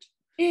 isn't it?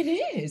 It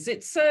is.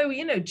 It's so,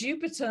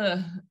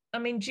 Jupiter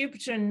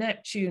and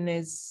Neptune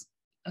is,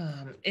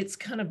 it's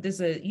kind of,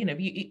 there's a,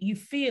 you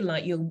feel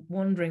like you're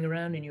wandering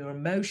around in your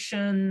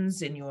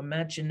emotions, in your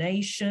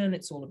imagination.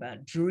 It's all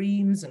about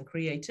dreams and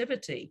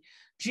creativity.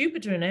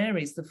 Jupiter in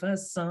Aries, the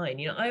first sign,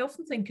 I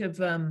often think of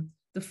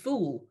the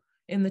Fool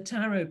in the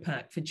tarot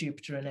pack for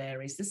Jupiter and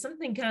Aries. There's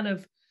something kind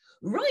of,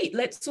 right,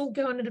 let's all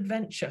go on an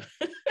adventure.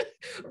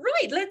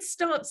 Right, let's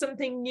start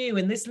something new.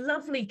 And this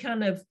lovely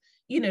kind of,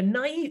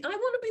 naive, I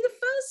want to be the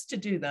first to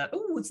do that.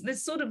 Oh,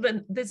 there's sort of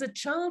there's a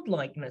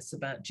childlikeness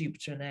about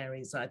Jupiter and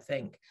Aries, I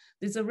think.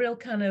 There's a real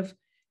kind of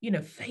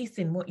faith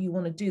in what you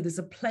want to do. There's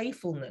a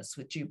playfulness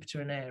with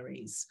Jupiter and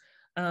Aries.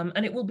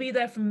 And it will be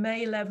there from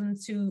May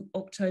 11th to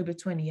October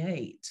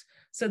 28th.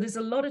 So there's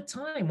a lot of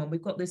time when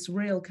we've got this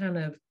real kind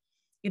of,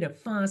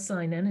 fire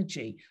sign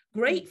energy.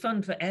 Great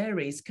fun for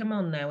Aries. Come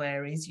on now,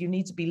 Aries. You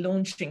need to be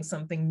launching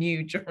something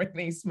new during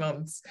these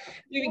months.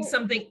 Doing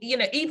something,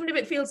 even if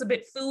it feels a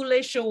bit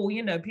foolish, or,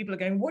 people are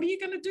going, what are you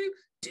going to do?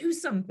 Do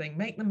something.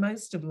 Make the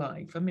most of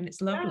life. I mean,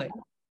 it's lovely.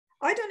 Yeah.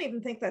 I don't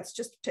even think that's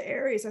just to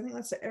Aries. I think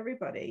that's to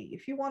everybody.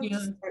 If you want to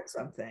start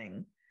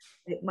something,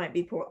 it might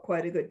be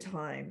quite a good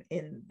time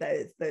in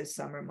those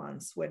summer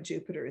months when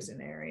Jupiter is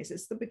in Aries.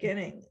 It's the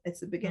beginning.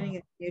 It's the beginning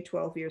of a new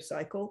 12-year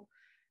cycle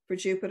for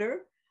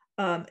Jupiter.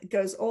 It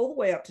goes all the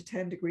way up to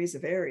 10 degrees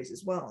of Aries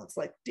as well. It's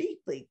like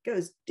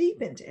goes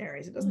deep into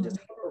Aries. It doesn't just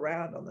hover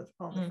around on the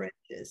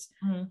fringes.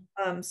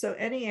 So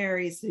any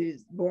Aries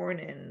who's born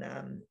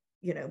in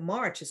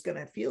March is going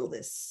to feel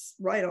this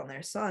right on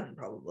their sun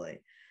probably.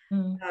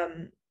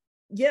 So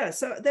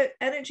the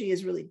energy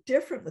is really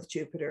different with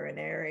Jupiter and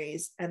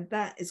Aries, and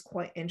that is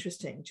quite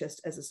interesting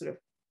just as a sort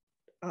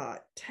of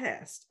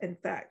test. In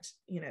fact,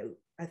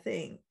 I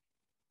think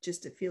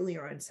just to feel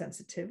your own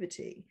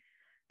sensitivity,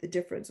 the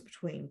difference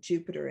between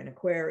Jupiter in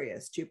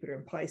Aquarius, Jupiter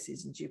in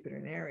Pisces, and Jupiter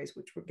in Aries,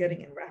 which we're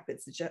getting in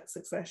rapid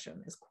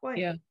succession, is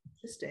quite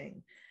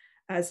interesting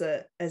as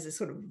a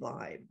sort of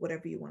vibe,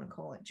 whatever you want to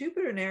call it.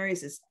 Jupiter in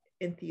Aries is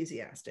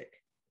enthusiastic.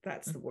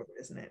 That's the word,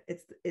 isn't it?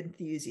 It's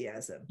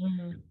enthusiasm,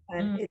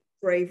 and it's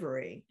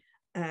bravery,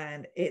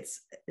 and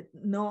it's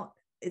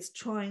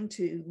trying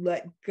to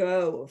let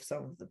go of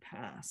some of the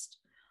past.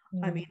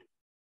 I mean,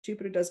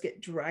 Jupiter does get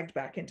dragged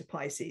back into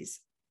Pisces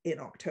in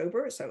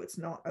October, so it's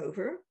not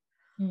over.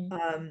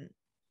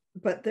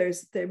 But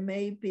there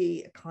may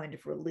be a kind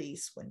of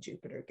release when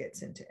Jupiter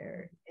gets into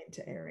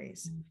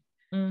Aries.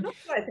 Not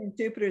that I think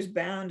Jupiter's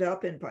bound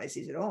up in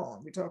Pisces at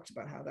all. We talked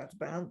about how that's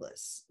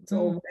boundless. It's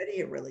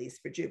already a release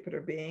for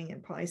Jupiter being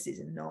in Pisces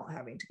and not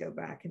having to go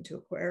back into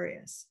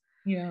Aquarius.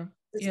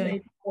 It's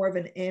maybe more of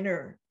an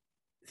inner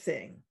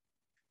thing,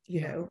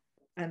 you know,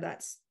 and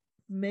that's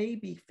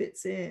maybe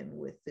fits in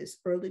with this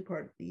early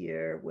part of the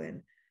year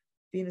when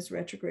Venus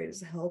retrograde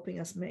is helping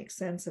us make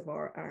sense of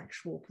our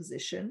actual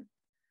position,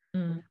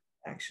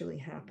 actually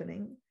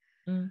happening,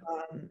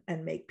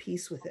 and make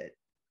peace with it,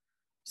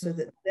 so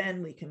that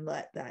then we can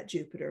let that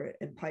Jupiter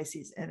and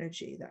Pisces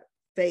energy, that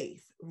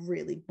faith,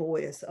 really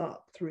buoy us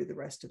up through the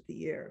rest of the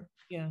year.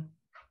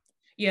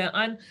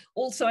 And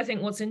also I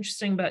think what's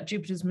interesting about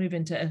Jupiter's move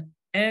into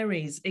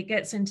Aries, it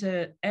gets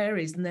into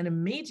Aries and then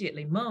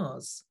immediately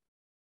Mars,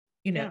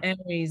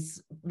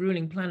 Aries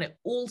ruling planet,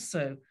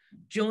 also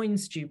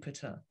joins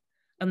Jupiter.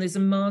 And there's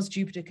a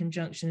Mars-Jupiter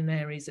conjunction in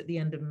Aries at the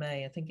end of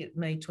May. I think it's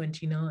May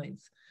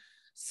 29th.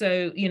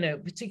 So,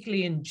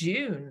 particularly in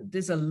June,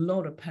 there's a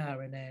lot of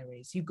power in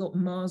Aries. You've got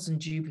Mars and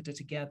Jupiter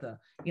together.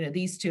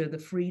 These two are the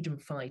freedom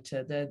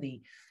fighter. They're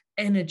the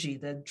energy,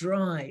 the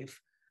drive.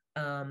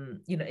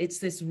 It's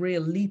this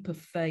real leap of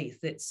faith.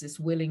 It's this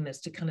willingness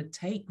to kind of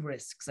take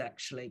risks,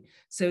 actually.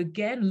 So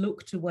again,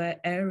 look to where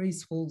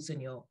Aries falls in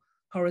your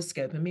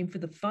horoscope. I mean, for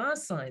the fire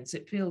signs,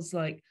 it feels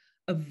like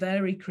a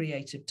very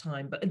creative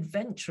time, but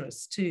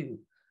adventurous too.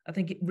 I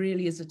think it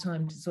really is a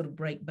time to sort of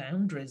break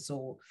boundaries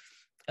or,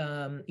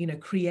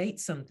 create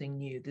something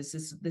new. There's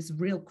this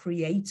real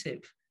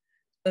creative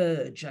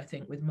urge, I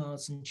think, with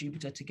Mars and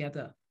Jupiter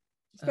together.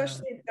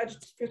 Especially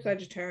for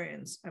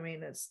Sagittarians. I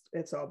mean,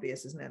 it's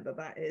obvious, isn't it?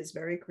 That is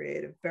very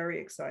creative,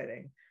 very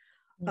exciting.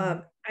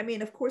 I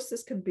mean, of course,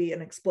 this can be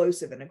an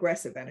explosive and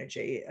aggressive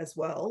energy as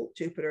well,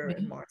 Jupiter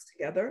and Mars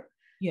together,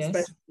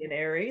 especially in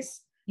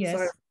Aries.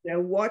 So,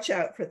 watch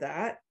out for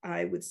that.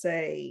 I would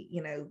say,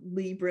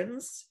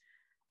 Librans,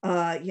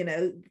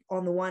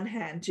 on the one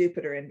hand,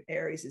 Jupiter in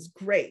Aries is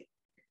great,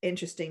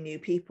 interesting new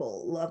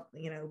people, love,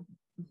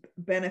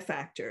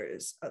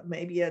 benefactors,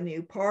 maybe a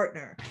new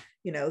partner,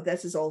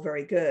 this is all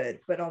very good.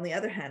 But on the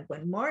other hand,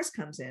 when Mars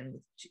comes in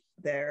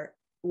there,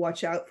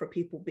 watch out for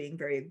people being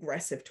very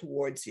aggressive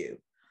towards you.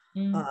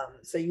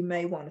 So you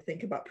may want to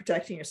think about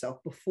protecting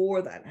yourself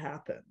before that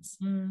happens.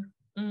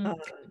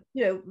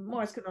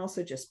 Mars can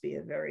also just be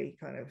a very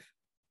kind of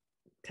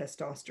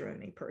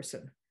testosterone-y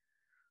person.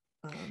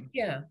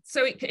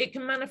 So it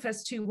can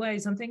manifest two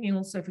ways. I'm thinking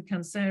also for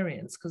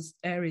Cancerians, because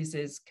Aries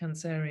is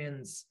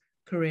Cancerians'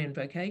 career and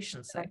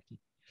vocation sector.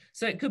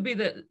 So it could be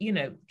that,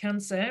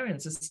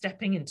 Cancerians are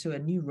stepping into a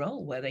new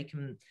role where they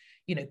can,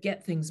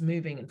 get things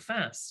moving and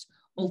fast.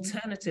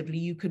 Alternatively,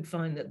 you could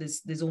find that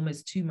there's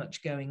almost too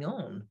much going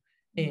on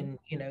in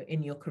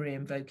your career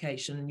and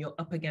vocation, and you're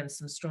up against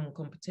some strong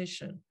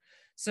competition.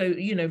 So,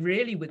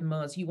 really with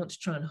Mars, you want to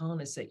try and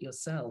harness it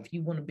yourself.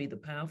 You want to be the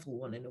powerful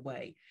one in a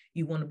way.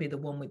 You want to be the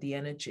one with the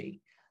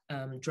energy,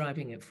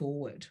 driving it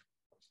forward.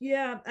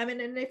 Yeah. I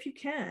mean, and if you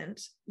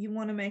can't, you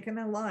want to make an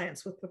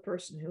alliance with the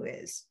person who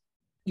is.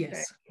 Yes.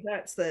 Okay?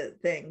 That's the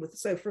thing.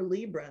 So for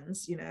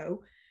Librans,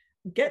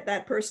 get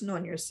that person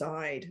on your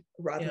side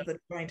rather than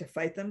trying to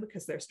fight them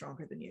because they're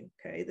stronger than you.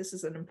 Okay. This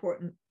is an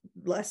important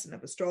lesson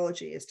of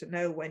astrology, is to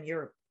know when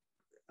your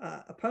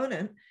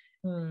opponent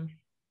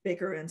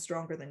bigger and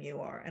stronger than you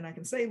are. And I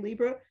can say,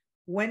 Libra,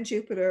 when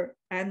Jupiter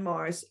and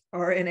Mars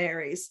are in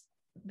Aries,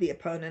 the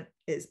opponent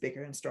is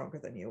bigger and stronger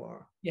than you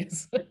are.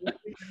 Yes.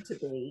 To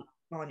be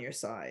on your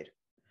side.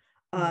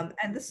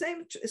 And the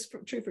same is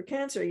true for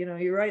Cancer. You know,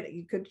 you're right.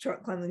 You could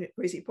climb the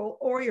greasy pole,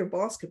 or your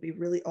boss could be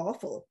really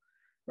awful,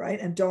 right,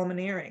 and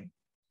domineering.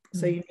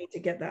 So you need to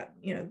get that.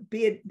 You know,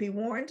 be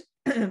warned.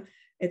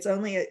 It's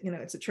only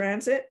it's a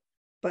transit,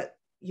 but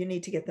you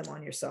need to get them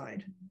on your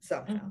side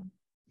somehow.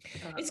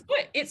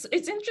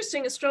 It's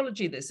interesting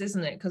astrology, this,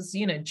 isn't it? Because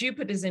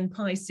Jupiter's in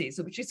Pisces,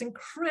 which is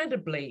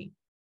incredibly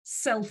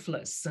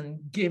selfless and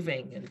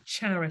giving and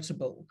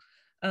charitable.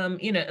 And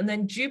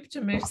then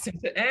Jupiter moves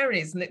into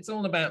Aries, and it's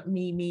all about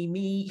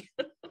me.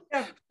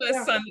 Yeah,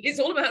 it's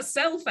all about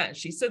self,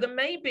 actually. So there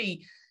may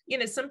be,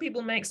 some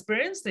people may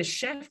experience this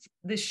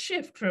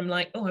shift from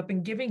like, oh, I've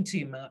been giving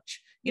too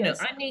much.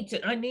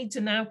 I need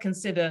to now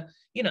consider,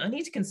 I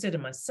need to consider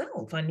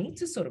myself. I need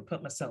to sort of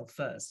put myself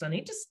first. I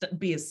need to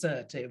be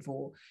assertive,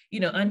 or,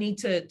 I need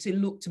to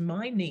look to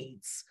my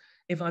needs.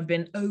 If I've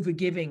been over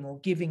giving or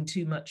giving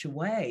too much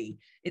away,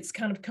 it's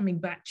kind of coming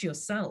back to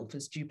yourself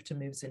as Jupiter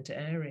moves into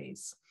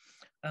Aries.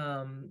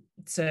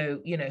 So,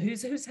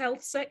 whose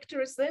health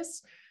sector is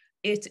this?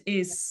 It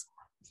is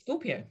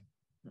Scorpio.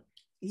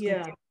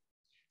 Yeah.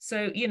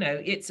 So,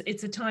 it's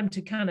a time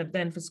to kind of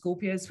then, for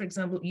Scorpios, for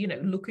example,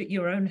 look at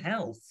your own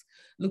health,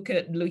 look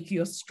at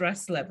your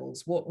stress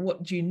levels.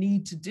 What do you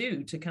need to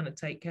do to kind of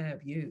take care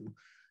of you?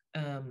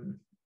 So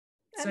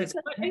it's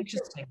quite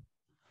interesting.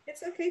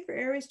 It's okay for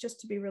Aries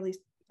just to be really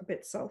a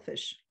bit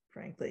selfish,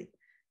 frankly.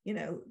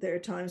 There are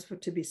times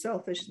to be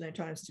selfish, and there are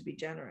times to be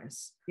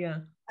generous. Yeah.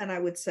 And I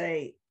would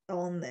say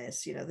on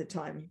this, the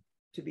time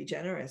to be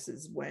generous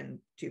is when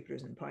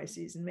Jupiter's in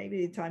Pisces, and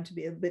maybe the time to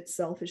be a bit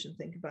selfish and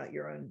think about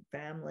your own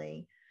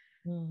family.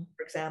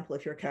 For example,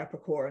 if you're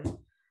Capricorn,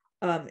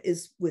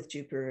 is with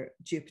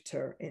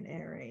Jupiter in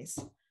Aries.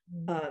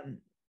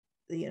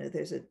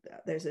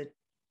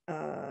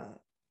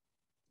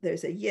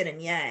 There's a yin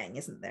and yang,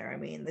 isn't there? I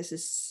mean, this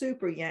is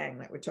super yang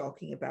that we're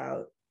talking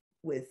about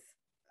with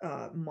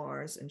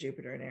Mars and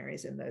Jupiter and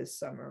Aries in those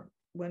summer.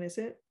 When is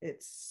it?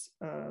 It's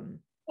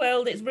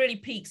well, it really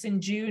peaks in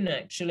June,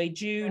 actually.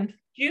 June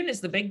is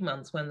the big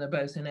month when they're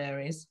both in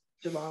Aries.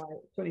 July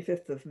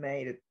 25th of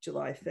May to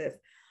July 5th.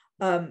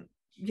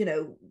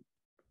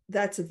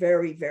 That's a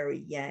very,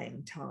 very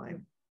yang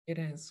time. It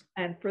is.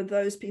 And for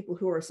those people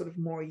who are sort of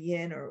more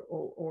yin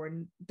or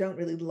don't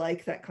really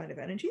like that kind of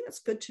energy, that's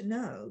good to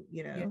know,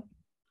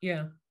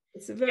 Yeah.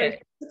 It's a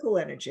very physical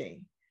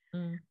energy.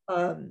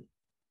 And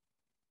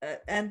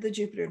the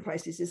Jupiter in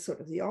Pisces is sort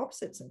of the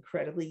opposite. It's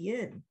incredibly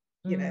yin,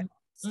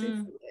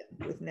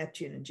 with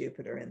Neptune and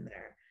Jupiter in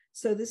there.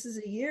 So this is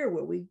a year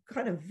where we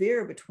kind of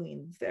veer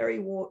between very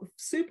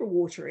super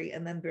watery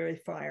and then very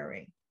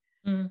fiery.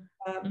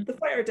 The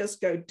fire does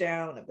go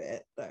down a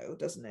bit, though,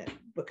 doesn't it?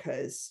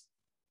 Because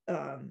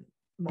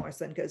Mars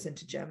then goes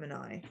into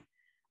Gemini.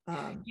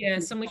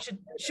 Yes, and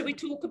should we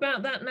talk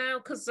about that now?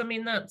 Because I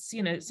mean, that's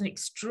it's an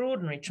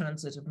extraordinary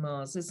transit of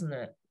Mars, isn't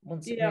it?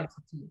 Once it moves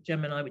into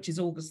Gemini, which is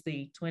August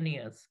the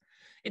 20th,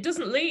 it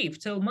doesn't leave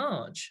till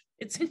March.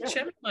 It's in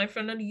Gemini for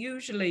an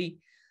unusually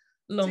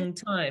long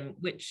time,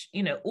 which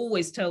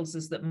always tells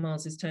us that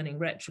Mars is turning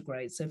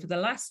retrograde. So for the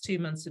last 2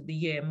 months of the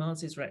year,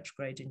 Mars is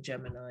retrograde in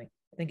Gemini.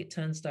 I think it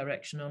turns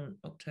direction on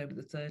October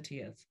the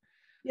 30th.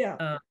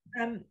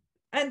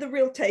 And the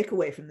real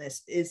takeaway from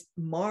this is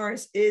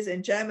Mars is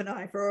in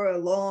Gemini for a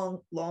long,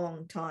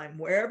 long time.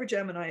 Wherever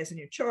Gemini is in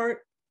your chart,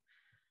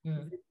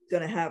 it's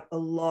going to have a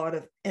lot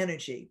of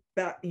energy.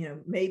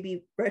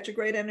 Maybe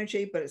retrograde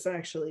energy, but it's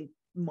actually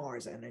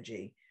Mars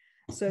energy.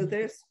 So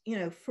there's,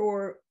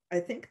 I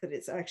think that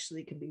it's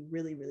actually can be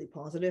really, really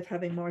positive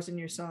having Mars in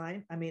your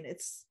sign. I mean,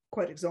 it's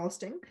quite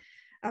exhausting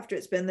after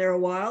it's been there a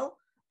while,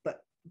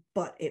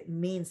 but it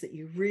means that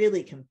you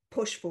really can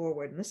push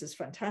forward. And this is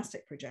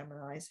fantastic for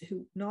Geminis,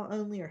 who not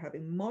only are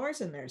having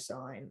Mars in their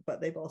sign, but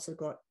they've also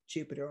got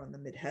Jupiter on the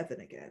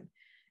midheaven again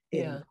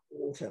in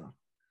autumn.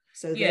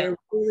 So they're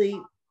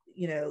really,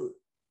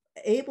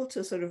 able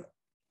to sort of,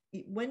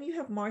 when you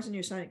have Mars in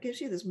your sign, it gives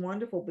you this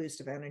wonderful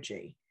boost of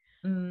energy.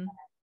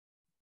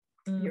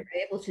 You're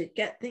able to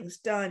get things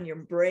done. You're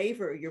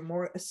braver. You're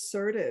more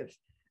assertive.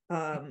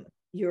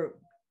 You're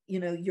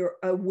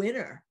a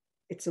winner.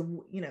 It's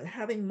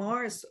having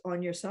Mars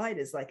on your side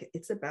is like,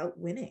 it's about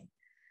winning.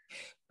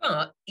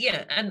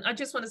 And I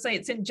just want to say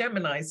it's in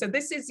Gemini. So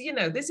this is,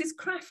 this is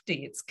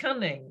crafty. It's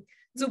cunning.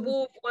 It's a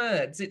war of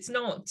words. It's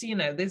not,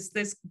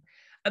 this,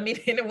 I mean,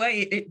 in a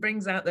way, it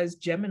brings out those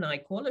Gemini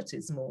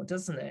qualities more,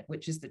 doesn't it?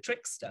 Which is the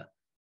trickster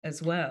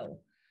as well.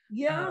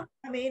 Yeah.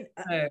 I mean,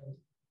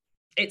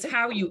 it's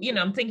how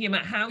I'm thinking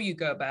about how you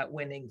go about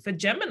winning. For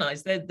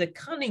Geminis, the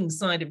cunning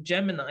side of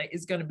Gemini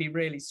is going to be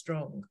really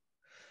strong.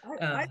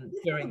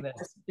 During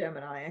this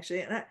Gemini,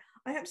 actually, and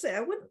I have to say I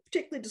wouldn't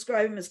particularly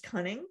describe him as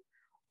cunning,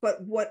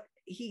 but what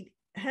he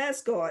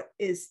has got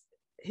is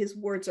his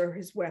words are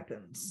his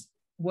weapons.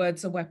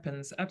 Words are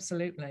weapons,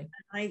 absolutely.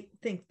 I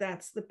think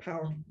that's the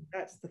power.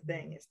 That's the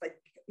thing. It's like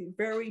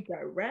very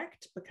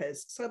direct,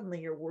 because suddenly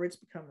your words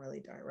become really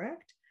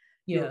direct.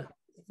 Yeah. You're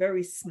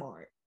very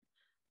smart.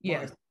 Yeah.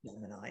 Mars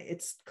Gemini.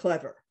 It's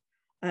clever.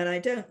 And I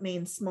don't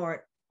mean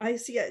smart. I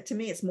see it, to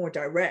me, it's more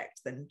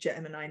direct than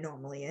Gemini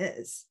normally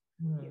is.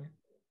 Mm.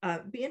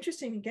 Be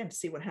interesting again to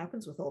see what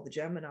happens with all the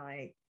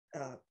Gemini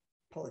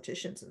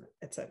politicians and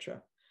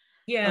etc.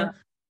 Yeah.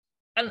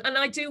 And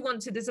I do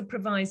want to, there's a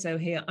proviso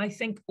here. I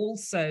think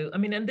also, I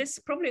mean, and this is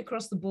probably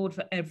across the board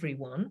for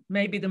everyone,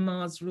 maybe the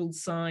Mars ruled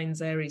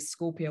signs, Aries,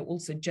 Scorpio,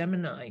 also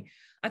Gemini.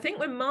 I think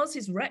when Mars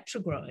is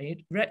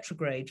retrograde,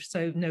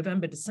 so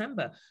November,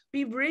 December,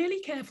 be really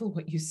careful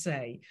what you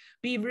say.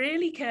 Be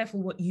really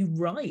careful what you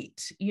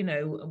write, you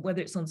know,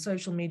 whether it's on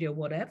social media or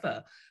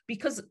whatever,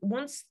 because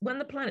when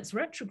the planet's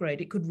retrograde,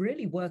 it could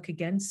really work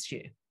against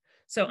you.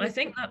 So I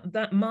think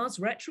that Mars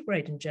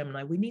retrograde in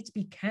Gemini, we need to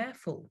be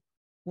careful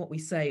what we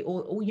say,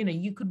 or you know,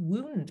 you could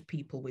wound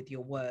people with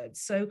your words.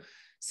 So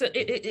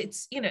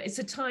it's, you know, it's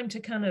a time to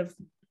kind of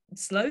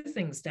slow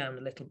things down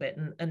a little bit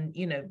and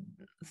you know,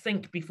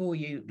 think before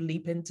you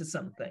leap into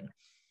something.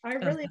 I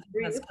really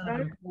agree with that.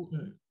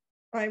 Important.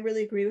 I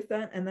really agree with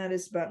that, and that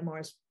is about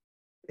Mars.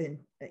 In,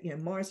 you know,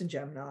 Mars and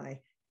Gemini,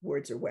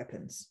 words are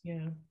weapons.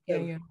 Yeah. So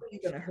who are you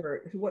going to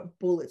hurt? What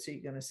bullets are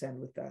you going to send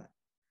with that?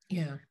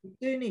 Yeah. You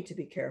do need to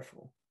be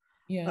careful.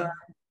 Yeah.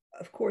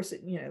 Of course,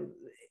 you know,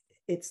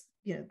 it's,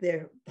 you know,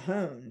 they're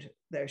honed,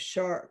 they're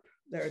sharp,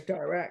 they're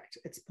direct,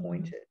 it's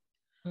pointed.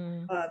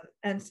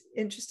 And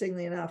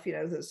interestingly enough, you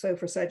know, so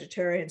for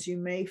Sagittarians, you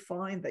may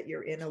find that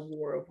you're in a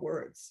war of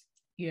words.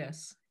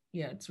 Yes.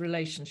 Yeah, it's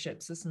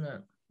relationships, isn't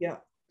it? Yeah,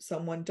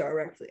 someone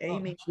directly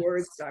aiming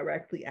words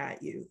directly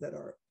at you that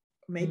are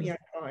maybe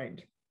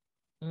unkind.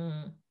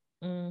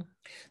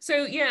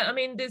 So yeah, I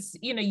mean, there's,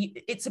 you know,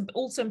 it's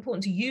also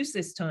important to use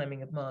this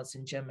timing of Mars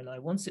in Gemini.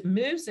 Once it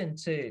moves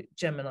into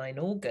Gemini in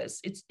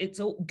August, it's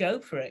all, go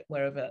for it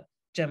wherever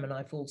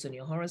Gemini falls in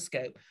your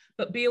horoscope.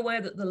 But be aware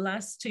that the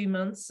last 2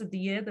 months of the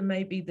year, there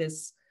may be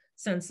this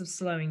sense of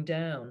slowing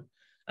down.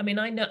 I mean,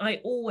 I know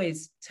I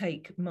always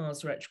take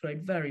Mars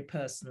retrograde very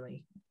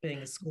personally, being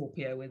a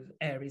Scorpio with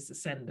Aries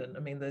ascendant.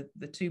 I mean,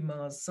 the two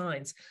Mars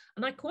signs.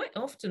 And I quite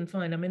often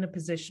find I'm in a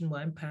position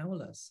where I'm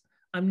powerless.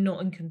 I'm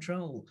not in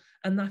control.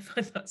 And I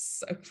find that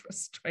so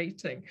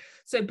frustrating.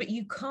 So, but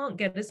you can't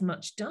get as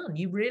much done.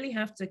 You really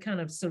have to kind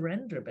of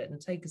surrender a bit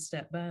and take a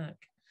step back.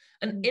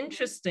 And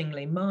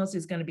interestingly, Mars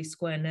is going to be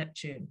square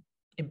Neptune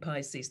in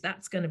Pisces.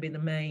 That's going to be the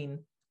main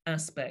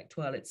aspect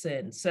while it's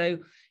in. So,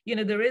 you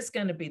know, there is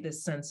going to be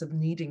this sense of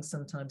needing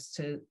sometimes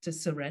to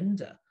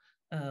surrender,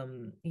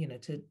 you know,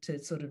 to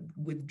sort of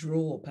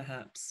withdraw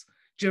perhaps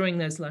during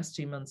those last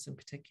 2 months in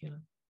particular.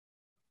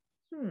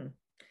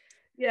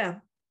 Yeah.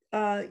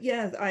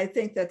 Yeah, I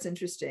think that's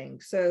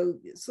interesting. So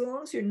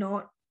long as you're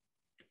not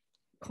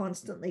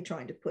constantly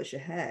trying to push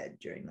ahead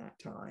during that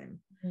time,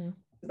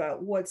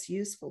 about what's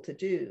useful to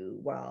do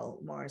while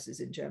Mars is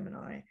in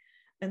Gemini.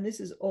 And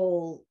this is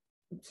all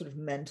sort of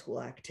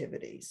mental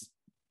activities,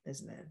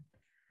 isn't it?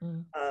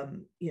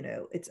 You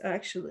know, it's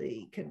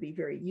actually can be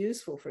very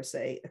useful for,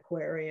 say,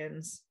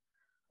 Aquarians.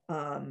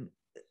 I'm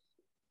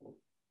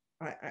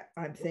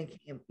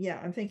thinking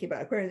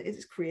about Aquarian.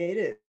 It's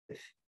creative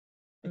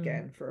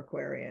again for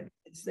Aquarian.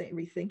 It's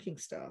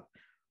rethinking stuff,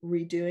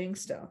 redoing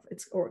stuff.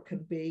 Or it can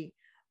be,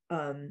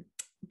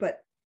 but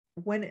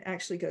when it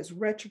actually goes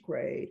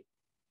retrograde,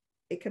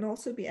 it can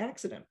also be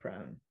accident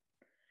prone,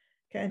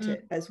 can't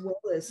it? As well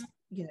as,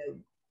 you know,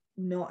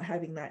 not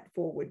having that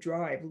forward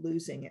drive,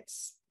 losing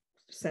its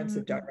sense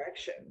of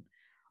direction.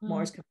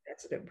 Mars can be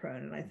accident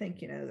prone, and I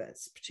think, you know,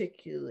 that's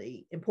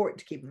particularly important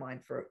to keep in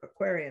mind for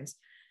Aquarians.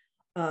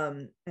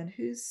 And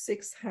whose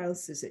sixth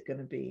house is it going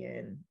to be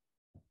in?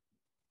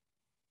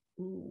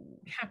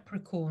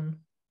 Capricorn.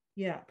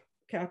 Yeah,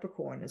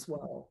 Capricorn as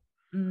well.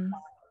 And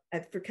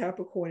for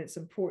Capricorn, it's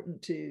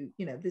important to,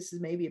 you know, this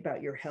is maybe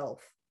about your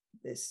health,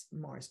 this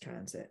Mars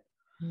transit.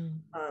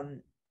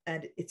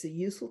 And it's a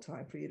useful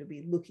time for you to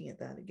be looking at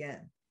that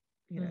again,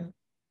 you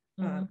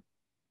know.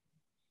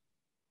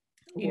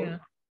 Yeah.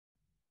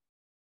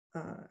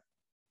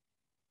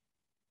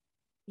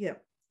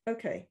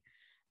 Okay.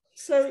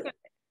 So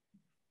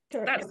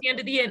that's the end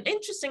of the year.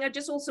 Interesting. I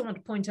just also want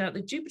to point out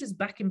that Jupiter's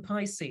back in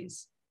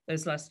Pisces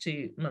those last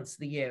 2 months of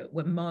the year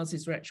when Mars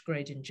is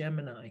retrograde in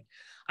Gemini.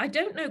 I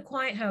don't know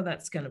quite how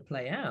that's going to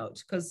play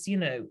out because, you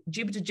know,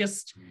 Jupiter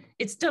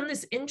it's done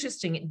this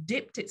interesting, it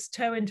dipped its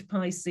toe into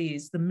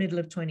Pisces the middle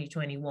of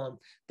 2021.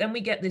 Then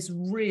we get this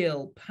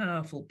real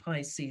powerful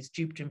Pisces,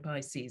 Jupiter in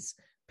Pisces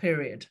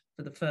period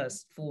for the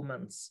first 4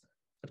 months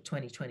of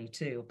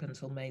 2022 up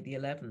until May the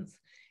 11th.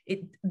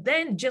 It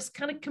then just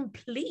kind of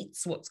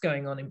completes what's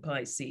going on in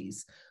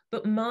Pisces,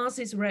 but Mars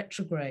is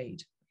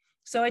retrograde.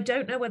 So I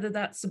don't know whether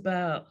that's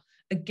about,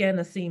 again,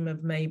 a theme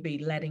of maybe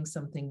letting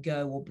something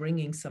go or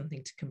bringing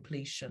something to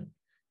completion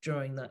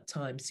during that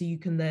time. So you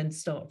can then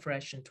start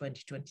fresh in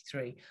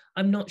 2023.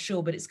 I'm not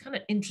sure, but it's kind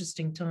of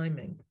interesting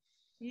timing.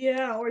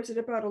 Yeah, or is it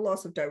about a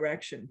loss of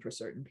direction for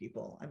certain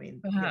people? I mean,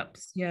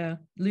 perhaps, yeah,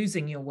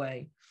 losing your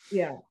way.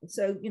 Yeah.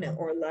 So, you know,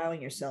 or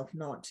allowing yourself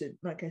not to,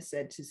 like I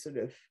said, to sort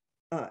of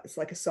it's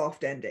like a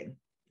soft ending,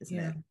 isn't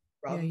Yeah. it?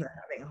 Rather Yeah. than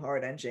having a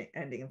hard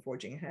ending and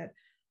forging ahead.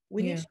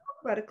 We need Yeah. to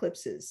talk about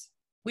eclipses.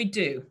 We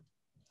do, Uh,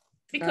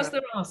 because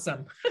there are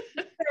some.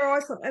 there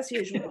are some, as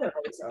usual, there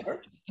always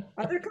are. There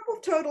are a couple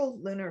of total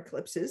lunar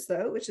eclipses,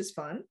 though, which is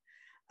fun.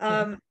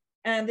 Mm.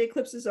 And the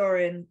eclipses are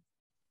in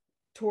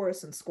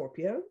Taurus and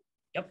Scorpio.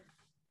 Yep.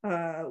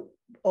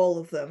 All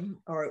of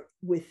them are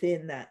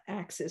within that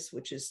axis,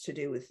 which is to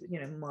do with,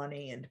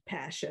 money and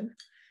passion,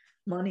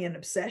 money and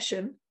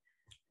obsession.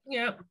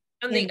 Yeah.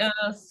 And In, the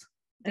earth,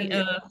 and the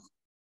the earth,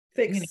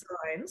 fixed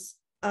signs.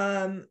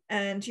 And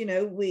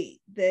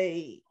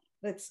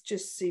let's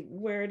just see,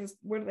 where do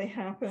they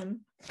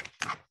happen?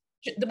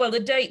 Well, the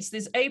dates,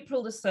 there's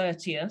April the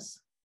 30th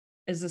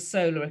is a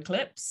solar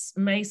eclipse,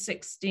 May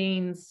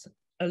 16th,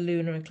 a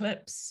lunar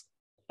eclipse,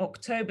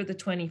 October the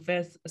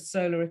 25th, a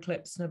solar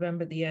eclipse,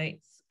 November the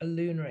 8th, a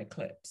lunar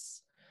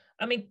eclipse.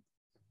 I mean,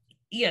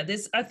 yeah,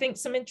 there's, I think,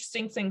 some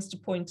interesting things to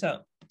point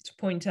out.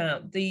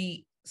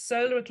 The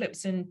solar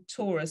eclipse in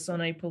Taurus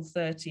on April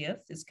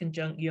 30th is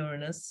conjunct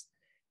Uranus,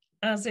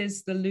 as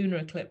is the lunar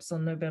eclipse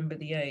on November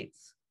the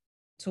 8th,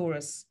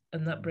 Taurus,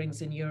 and that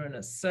brings in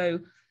Uranus. So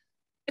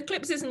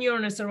eclipses and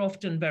Uranus are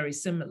often very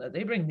similar.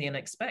 They bring the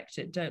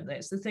unexpected, don't they?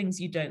 It's the things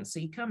you don't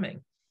see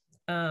coming.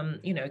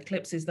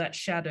 Eclipses, that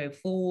shadow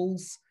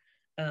falls,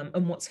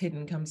 and what's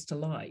hidden comes to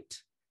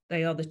light.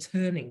 They are the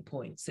turning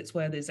points. It's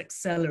where there's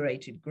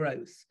accelerated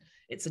growth.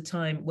 It's a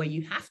time where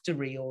you have to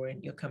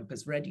reorient your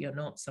compass, ready or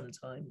not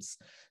sometimes.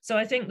 So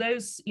I think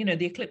those,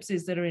 the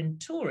eclipses that are in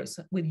Taurus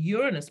with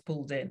Uranus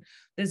pulled in,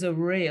 there's a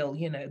real,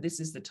 this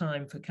is the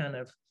time for kind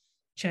of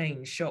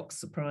change, shocks,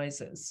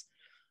 surprises.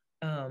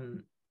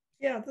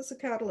 Yeah, that's a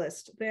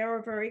catalyst. They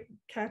are very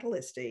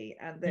catalysty,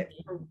 and that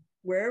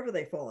wherever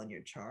they fall in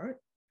your chart,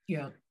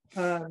 yeah,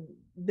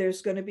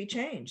 there's going to be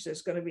change.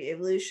 There's going to be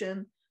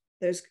evolution.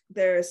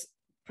 There's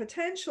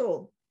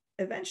potential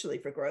eventually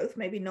for growth.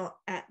 Maybe not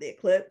at the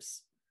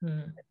eclipse.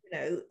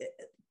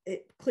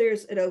 It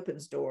clears. It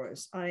opens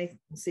doors. I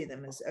see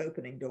them as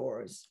opening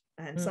doors.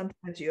 And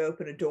sometimes you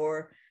open a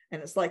door,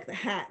 and it's like the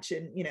hatch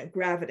in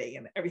gravity,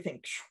 and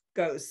everything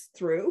goes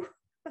through.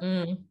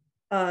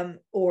 Or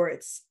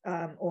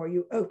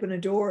you open a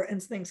door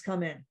and things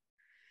come in.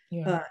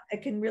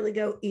 It can really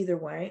go either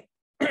way.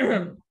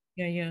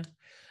 Yeah.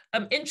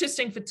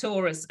 Interesting for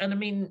Taurus, and I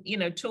mean,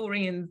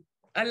 Taurian.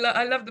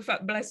 I love the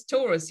fact, bless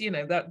Taurus,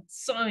 that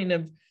sign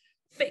of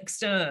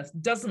fixed earth,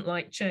 doesn't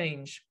like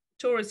change.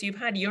 Taurus, you've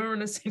had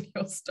Uranus in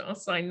your star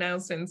sign now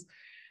since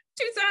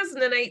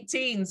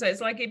 2018, so it's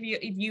like if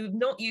you're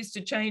not used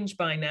to change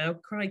by now,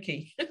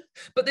 crikey.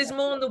 But there's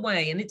more on the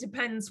way, and it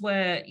depends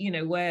where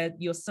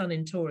your sun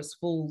in Taurus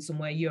falls and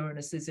where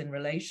Uranus is in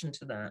relation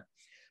to that.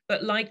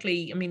 But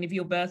likely, I mean, if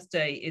your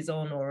birthday is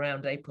on or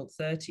around April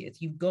 30th,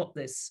 you've got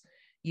this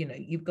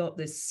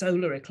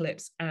solar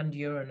eclipse and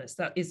Uranus.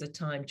 That is a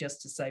time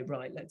just to say,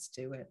 right, let's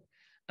do it.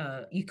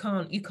 You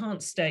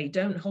can't stay.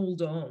 Don't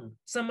hold on.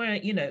 Somewhere,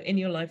 in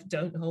your life,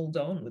 don't hold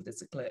on with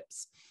this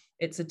eclipse.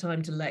 It's a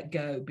time to let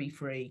go, be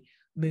free,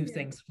 move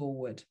things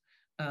forward.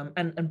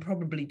 And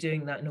probably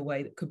doing that in a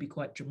way that could be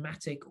quite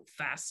dramatic or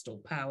fast or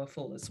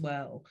powerful as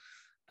well.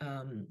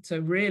 So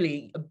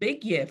really a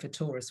big year for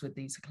Taurus with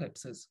these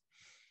eclipses.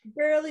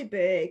 Really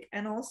big.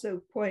 And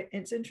also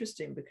it's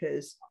interesting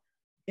because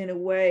in a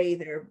way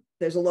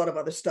there's a lot of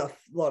other stuff,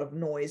 a lot of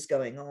noise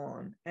going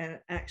on. And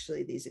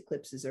actually these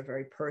eclipses are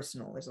very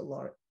personal. There's a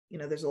lot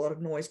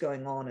of noise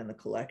going on in the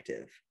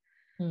collective.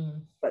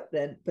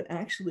 But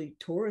actually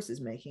Taurus is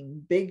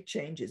making big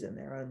changes in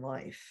their own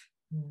life.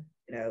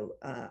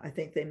 I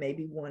think they may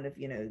be one of,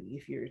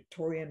 if you're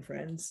Taurian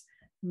friends,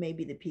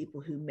 maybe the people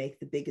who make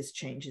the biggest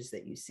changes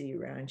that you see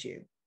around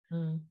you.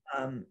 And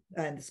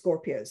the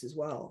Scorpios as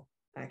well,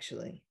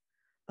 actually.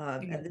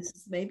 And this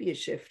is maybe a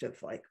shift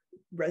of like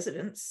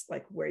residence,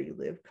 like where you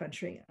live,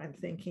 country. I'm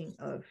thinking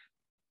of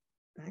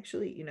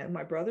actually,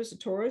 my brother's a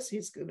Taurus.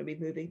 He's going to be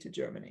moving to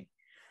Germany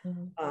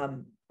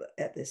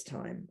at this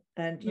time.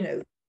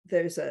 And,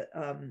 there's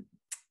and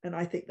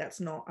I think I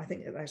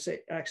think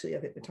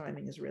the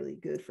timing is really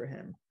good for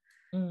him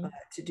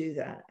to do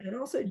that. And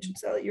also,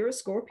 Sally, you're a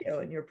Scorpio,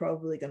 and you're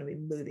probably going to be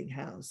moving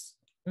house,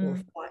 or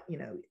I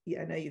know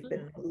you've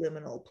been in a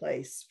liminal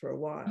place for a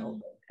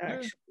while. But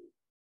actually,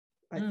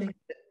 I think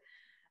that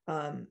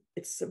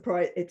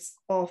it's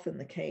often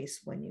the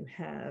case when you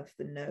have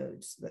the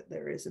nodes that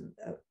there is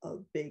a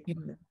big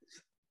move.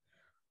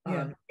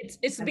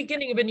 It's the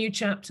beginning of a new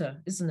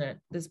chapter, isn't it?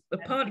 There's a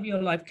part of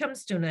your life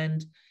comes to an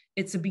end.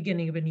 It's the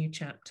beginning of a new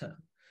chapter,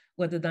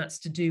 whether that's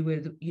to do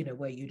with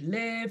where you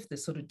live, the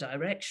sort of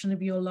direction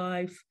of your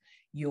life,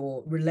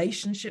 your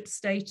relationship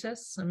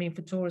status. I mean,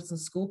 for Taurus and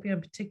Scorpio in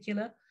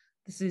particular,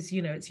 this is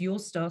it's your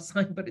star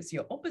sign, but it's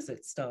your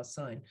opposite star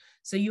sign,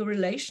 so your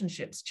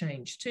relationships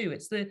change too.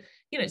 It's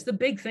the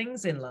big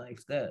things in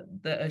life that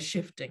are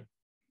shifting.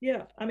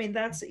 Yeah, I mean,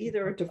 that's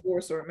either a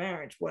divorce or a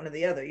marriage, one or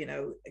the other.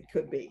 It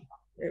could be.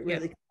 It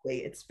really could be.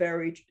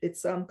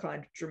 It's some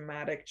kind of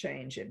dramatic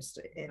change in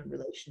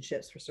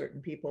relationships for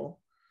certain people.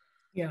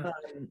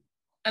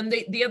 And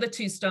the other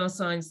two star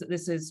signs that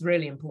this is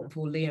really important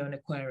for, Leo and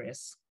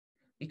Aquarius,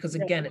 because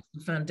again, it's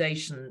the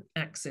foundation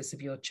axis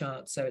of your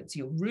chart. So it's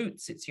your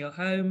roots, it's your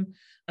home,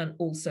 and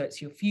also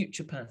it's your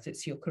future path,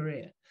 it's your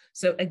career.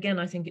 So again,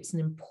 I think it's an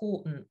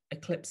important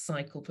eclipse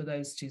cycle for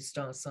those two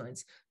star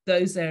signs.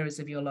 Those areas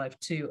of your life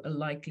too are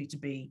likely to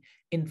be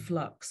in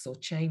flux or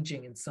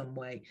changing in some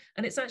way.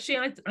 And it's actually,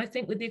 I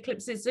think with the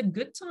eclipse, it's a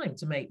good time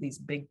to make these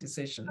big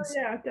decisions. Oh,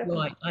 yeah, definitely.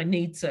 Like, I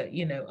need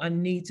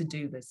to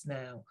do this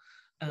now.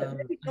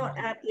 Maybe not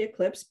at the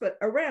eclipse, but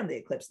around the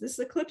eclipse. This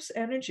eclipse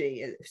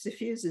energy, it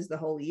diffuses the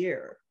whole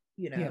year,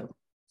 Yeah.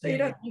 So you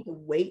don't need to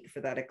wait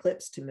for that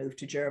eclipse to move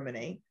to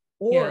Germany.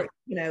 Or,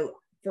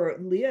 for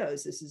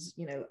Leos, this is,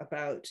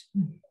 about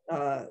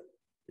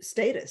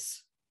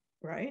status,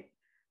 right?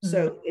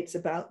 So it's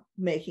about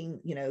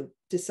making,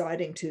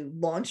 deciding to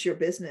launch your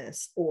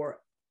business or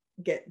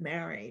get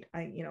married.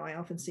 I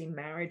often see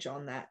marriage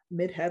on that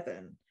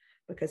midheaven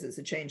because it's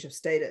a change of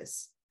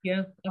status.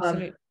 Yeah,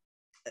 absolutely.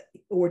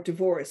 Or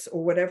divorce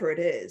or whatever it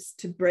is,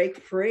 to break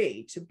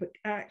free, to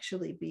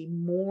actually be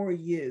more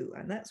you.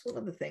 And that's one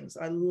of the things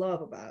I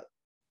love about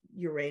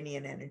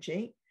Uranian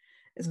energy.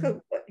 It's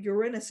what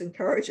Uranus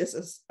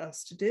encourages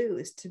us to do,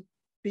 is to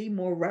be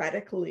more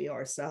radically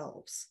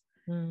ourselves,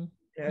 in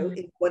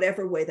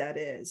whatever way that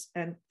is.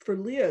 And for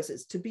Leos,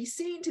 it's to be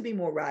seen to be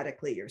more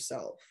radically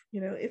yourself.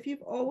 If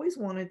you've always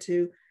wanted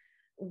to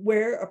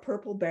wear a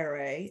purple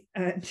beret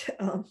and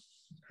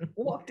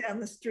walk down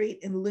the street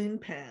in loon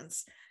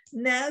pants,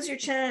 now's your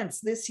chance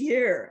this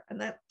year.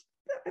 And that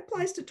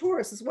applies to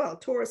Taurus as well.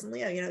 Taurus and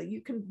Leo, you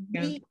can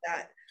be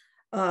that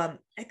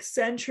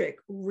eccentric,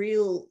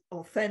 real,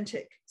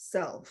 authentic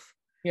self.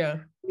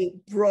 Be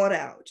brought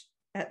out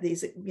at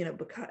these,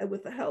 because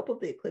with the help of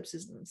the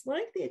eclipses. And it's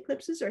like the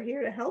eclipses are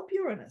here to help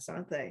Uranus,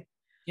 aren't they?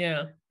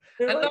 Yeah.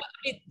 And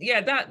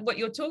like, that what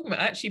you're talking about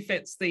actually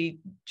fits the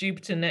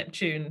Jupiter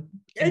Neptune.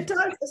 It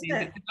does, isn't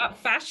it? It's about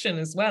fashion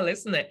as well,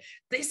 isn't it?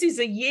 This is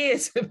a year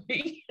to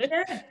be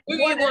who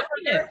you want.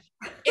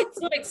 It's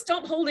like,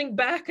 stop holding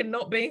back and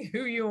not being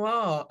who you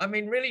are. I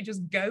mean, really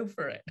just go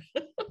for it.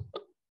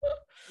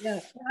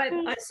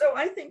 So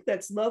I think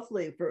that's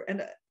lovely for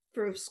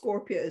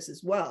Scorpios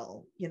as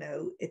well.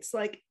 It's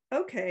like,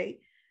 okay,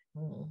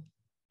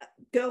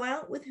 go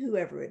out with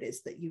whoever it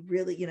is that you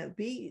really,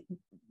 be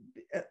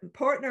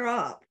partner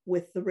up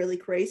with the really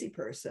crazy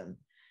person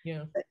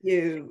that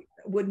you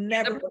would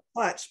never have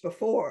touched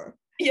before.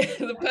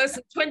 The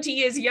person 20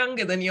 years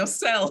younger than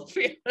yourself.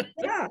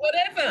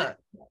 Whatever.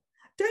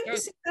 Don't you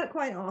see that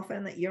quite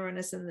often, that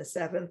Uranus in the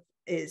 7th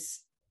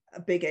is a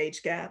big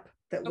age gap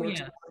that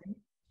works?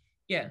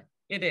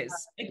 It is.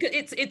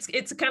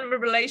 It's a kind of a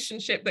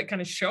relationship that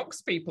kind of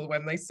shocks people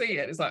when they see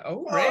it. It's like,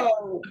 oh, really?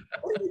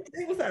 What are you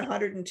doing with that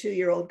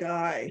 102-year-old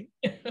guy?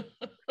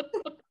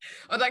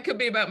 Oh, that could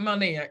be about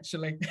money,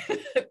 actually,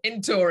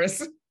 in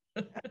Taurus.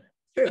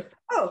 True.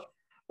 Oh,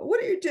 what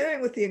are you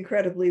doing with the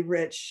incredibly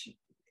rich?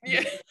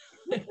 Yeah.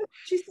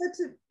 She said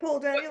to Paul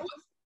Daniels.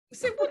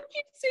 So what did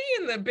you see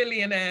in the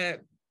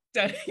billionaire?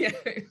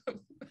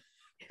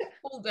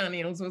 Paul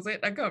Daniels, was it?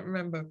 I can't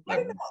remember.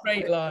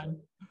 Great line.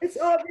 It's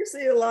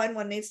obviously a line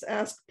one needs to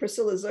ask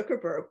Priscilla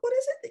Zuckerberg. What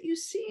is it that you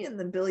see in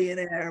the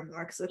billionaire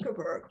Mark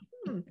Zuckerberg?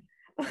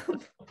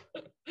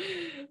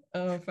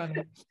 Oh,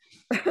 funny.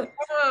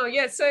 Oh,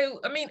 yeah. So,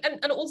 I mean,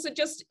 and also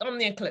just on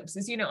the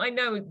eclipses, I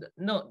know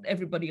not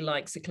everybody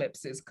likes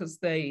eclipses because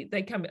they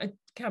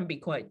can be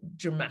quite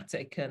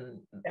dramatic, and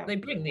they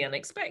bring the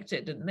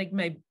unexpected, and they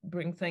may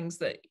bring things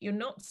that you're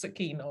not so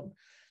keen on.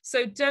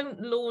 So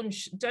don't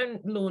launch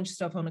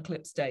stuff on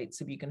eclipse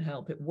dates if you can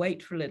help it.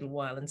 Wait for a little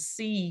while and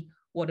see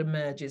what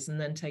emerges, and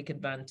then take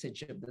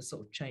advantage of the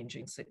sort of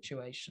changing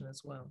situation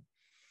as well.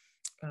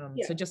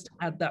 So just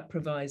add that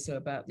proviso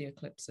about the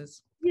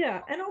eclipses.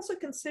 Yeah, and also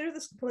consider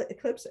this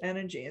eclipse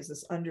energy as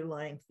this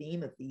underlying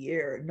theme of the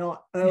year,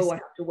 not, I have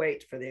to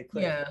wait for the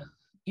eclipse.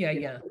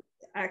 Yeah.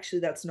 Actually,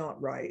 that's not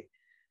right.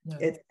 No.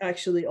 It's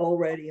actually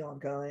already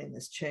ongoing,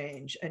 this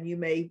change. And you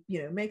may,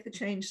 make the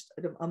change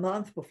a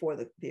month before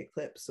the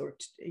eclipse, or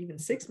even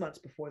 6 months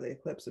before the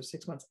eclipse, or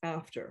 6 months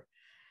after.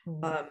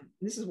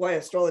 This is why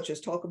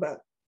astrologers talk about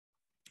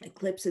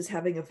eclipses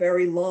having a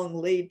very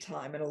long lead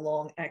time and a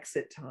long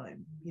exit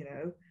time,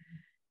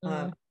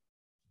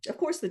 Of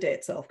course, the day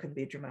itself can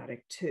be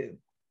dramatic too.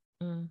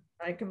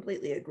 I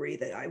completely agree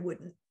that I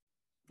wouldn't,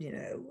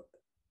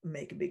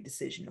 make a big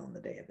decision on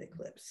the day of the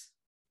eclipse.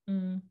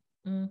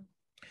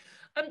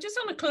 Just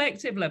on a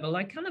collective level,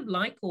 I kind of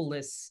like all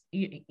this,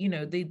 the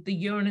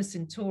Uranus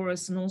in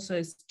Taurus, and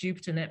also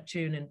Jupiter,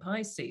 Neptune in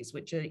Pisces,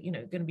 which are,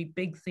 going to be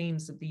big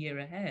themes of the year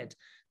ahead.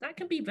 That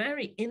can be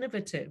very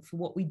innovative for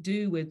what we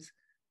do with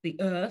the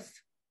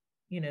earth,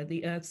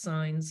 the earth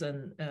signs,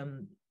 and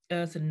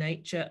earth and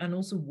nature, and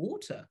also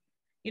water.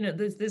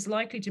 There's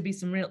likely to be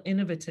some real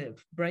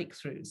innovative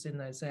breakthroughs in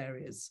those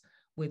areas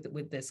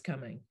with this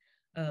coming.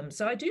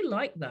 So I do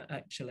like that,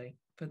 actually.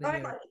 I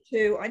like it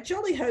too. I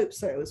jolly hope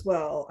so as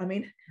well. I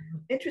mean,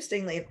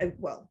 interestingly, I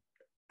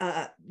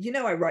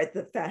write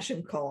the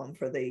fashion column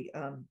for the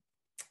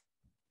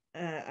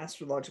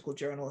Astrological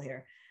Journal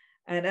here,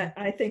 And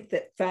I think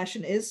that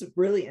fashion is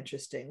really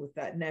interesting with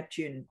that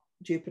Neptune,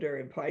 Jupiter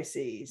in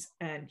Pisces,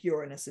 and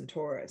Uranus in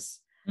Taurus.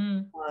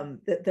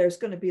 That there's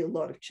going to be a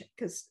lot of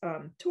because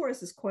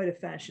Taurus is quite a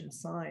fashion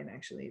sign.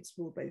 Actually, it's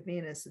ruled by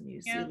Venus, and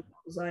you see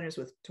designers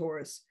with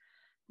Taurus,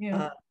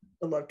 a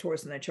lot of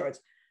Taurus in their charts.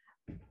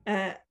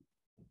 And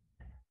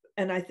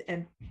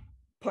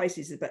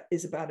Pisces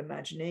is about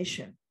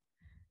imagination.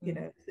 You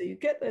know, so you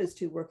get those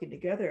two working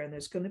together, and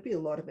there's going to be a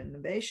lot of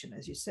innovation,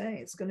 as you say.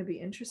 It's going to be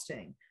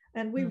interesting,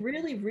 and we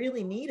really,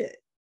 really need it.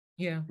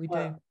 Yeah, we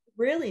do.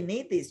 Really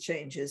need these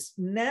changes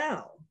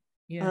now.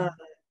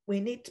 We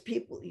need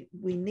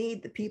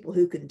the people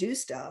who can do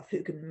stuff,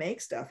 who can make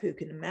stuff, who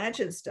can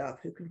imagine stuff,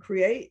 who can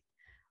create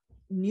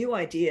new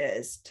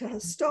ideas to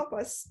stop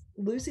us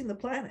losing the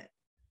planet.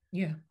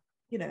 Yeah.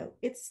 You know,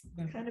 it's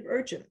kind of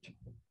urgent.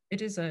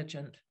 It is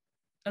urgent.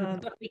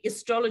 But the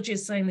astrology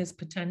is saying there's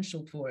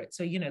potential for it.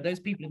 So, you know, those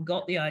people who've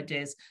got the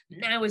ideas,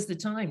 now is the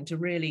time to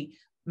really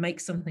make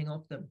something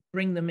of them,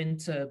 bring them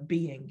into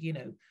being, you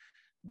know,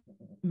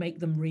 make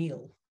them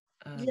real.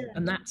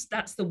 And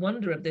that's the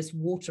wonder of this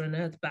water and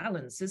earth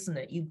balance, isn't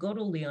it? You've got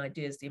all the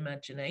ideas, the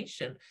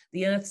imagination.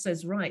 The earth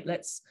says, right,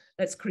 let's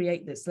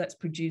create this, let's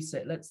produce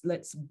it,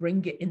 let's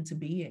bring it into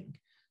being.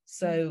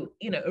 So,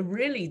 you know,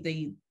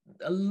 really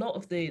a lot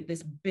of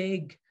this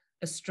big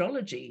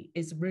astrology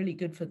is really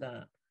good for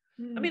that.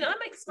 I mean,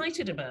 I'm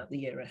excited about the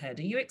year ahead.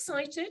 Are you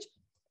excited?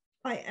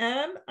 I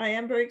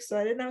am very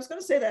excited. And I was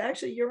going to say that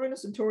actually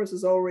Uranus and Taurus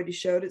has already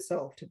showed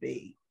itself to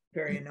be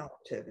very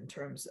innovative in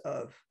terms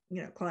of,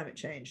 you know, climate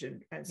change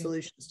and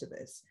solutions to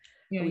this.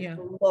 We've had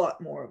a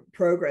lot more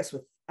progress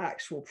with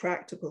actual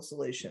practical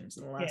solutions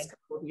in the last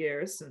couple of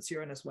years since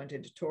Uranus went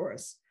into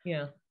Taurus.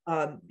 You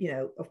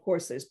know, of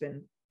course, there's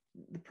been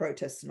the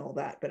protests and all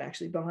that, but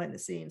actually behind the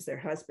scenes, there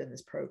has been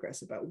this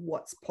progress about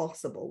what's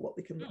possible, what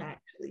we can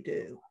actually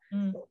do,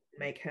 what we can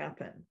make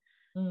happen.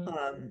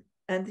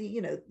 And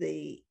you know,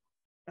 the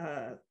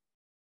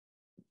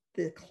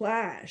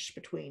clash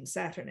between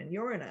Saturn and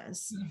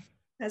Uranus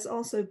has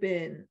also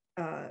been,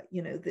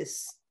 you know,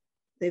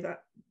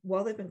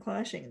 while they've been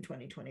clashing in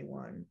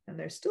 2021, and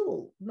they're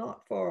still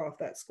not far off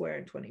that square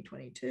in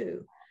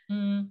 2022,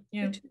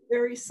 they're two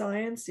very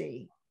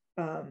sciencey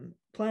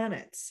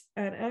planets.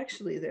 And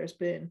actually, there's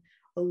been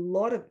a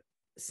lot of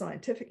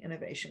scientific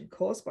innovation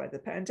caused by the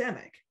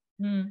pandemic.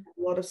 A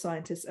lot of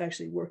scientists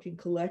actually working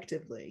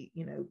collectively,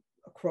 you know,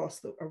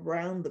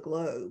 around the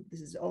globe.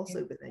 This has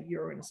also been a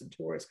Uranus and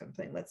Taurus kind of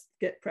thing. Let's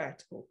get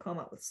practical, come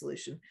up with a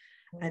solution,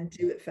 and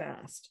do it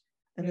fast.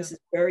 And this is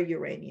very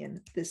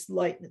Uranian. This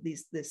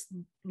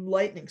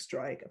lightning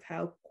strike of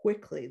how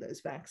quickly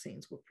those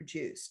vaccines were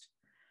produced,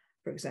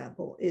 for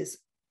example, is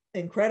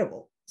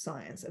incredible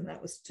science, and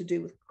that was to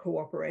do with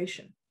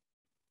cooperation.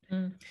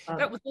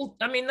 That was all,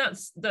 I mean,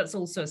 that's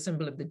also a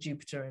symbol of the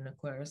Jupiter in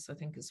Aquarius, I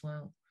think, as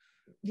well.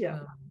 You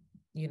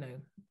know,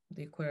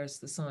 the Aquarius,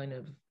 the sign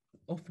of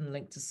often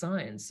linked to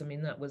science. I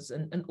mean, that was,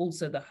 and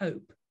also the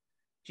hope.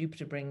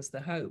 Jupiter brings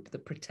the hope, the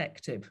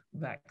protective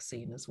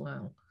vaccine as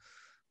well.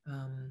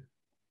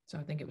 So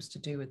I think it was to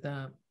do with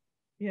that.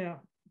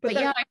 But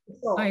yeah,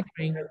 I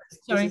agree.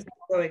 Sorry, this is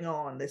going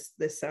on.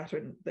 This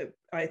Saturn,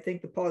 I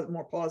think the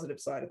more positive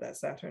side of that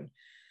Saturn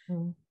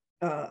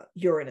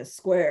Uranus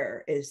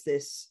square is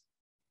this,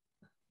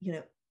 you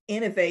know,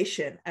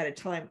 innovation at a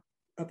time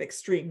of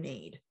extreme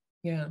need.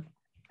 And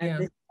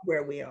this is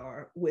where we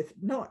are with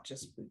not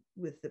just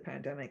with the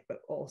pandemic,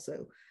 but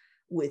also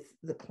with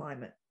the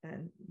climate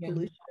and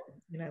pollution,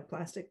 you know,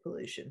 plastic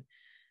pollution.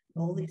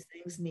 All these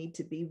things need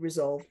to be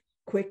resolved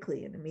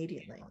quickly and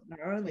immediately.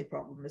 Our only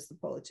problem is the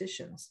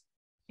politicians.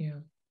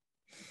 I'm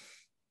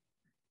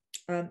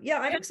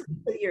excited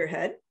for the year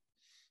ahead.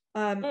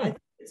 I think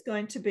it's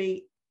going to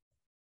be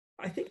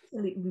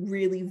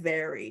really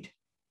varied.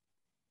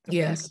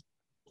 Which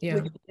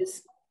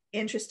is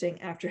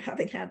interesting after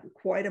having had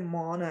quite a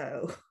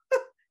mono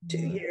 2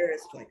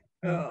 years, like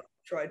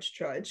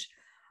trudge.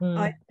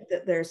 I think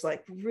that there's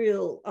like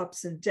real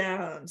ups and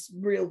downs,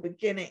 real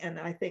beginning, and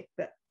I think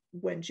that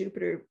when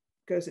Jupiter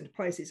goes into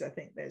Pisces, I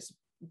think there's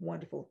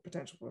wonderful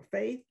potential for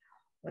faith.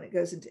 When it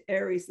goes into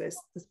Aries, there's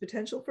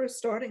potential for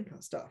starting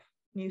stuff,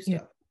 new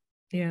stuff.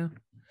 And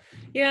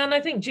I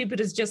think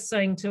Jupiter's just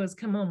saying to us,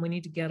 come on, we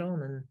need to get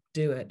on and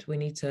do it. We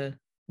need to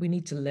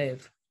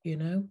live, you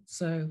know.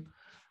 So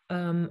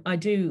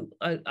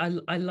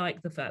I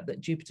like the fact that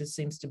Jupiter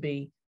seems to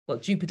be, well,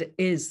 Jupiter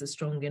is the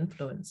strong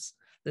influence.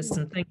 There's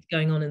some things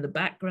going on in the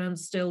background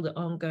still that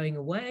aren't going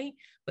away,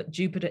 but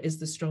Jupiter is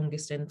the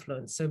strongest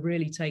influence. So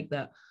really take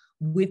that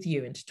with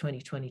you into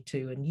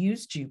 2022 and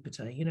use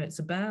Jupiter. You know, it's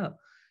about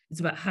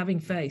having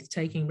faith,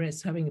 taking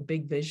risks, having a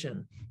big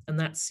vision. And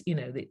that's, you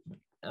know,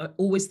 I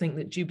always think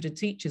that Jupiter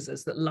teaches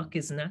us that luck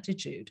is an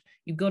attitude.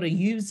 You've got to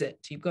use it.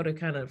 You've got to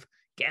kind of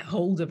get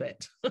hold of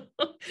it,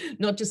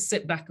 not just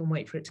sit back and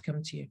wait for it to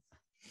come to you.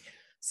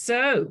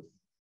 So,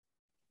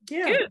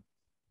 good.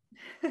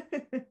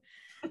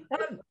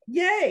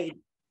 Yay!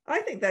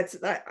 I think that's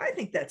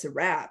a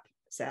wrap,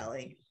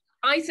 Sally.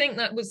 I think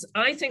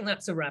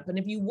that's a wrap. And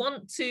if you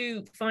want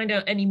to find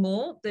out any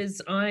more,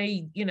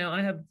 I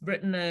have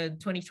written a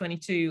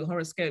 2022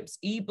 horoscopes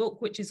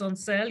ebook, which is on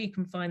sale. You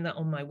can find that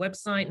on my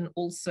website. And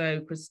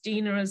also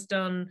Christina has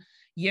done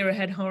year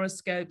ahead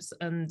horoscopes,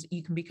 and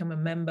you can become a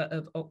member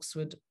of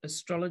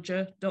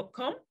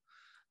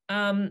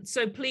oxfordastrologer.com.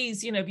 So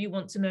please, if you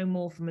want to know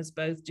more from us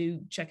both,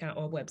 do check out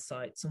our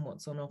websites and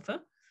what's on offer.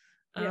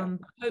 Yeah.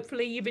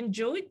 Hopefully you've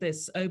enjoyed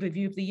this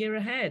overview of the year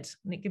ahead,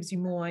 and it gives you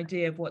more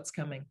idea of what's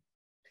coming.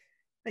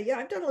 Yeah,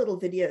 I've done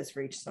little videos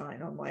for each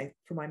sign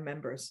for my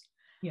members.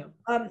 Yeah.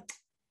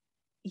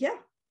 Yeah,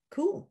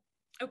 cool.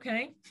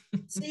 Okay.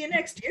 See you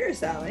next year,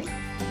 Sally.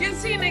 Yeah,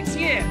 see you next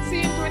year.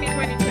 See you in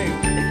 2022.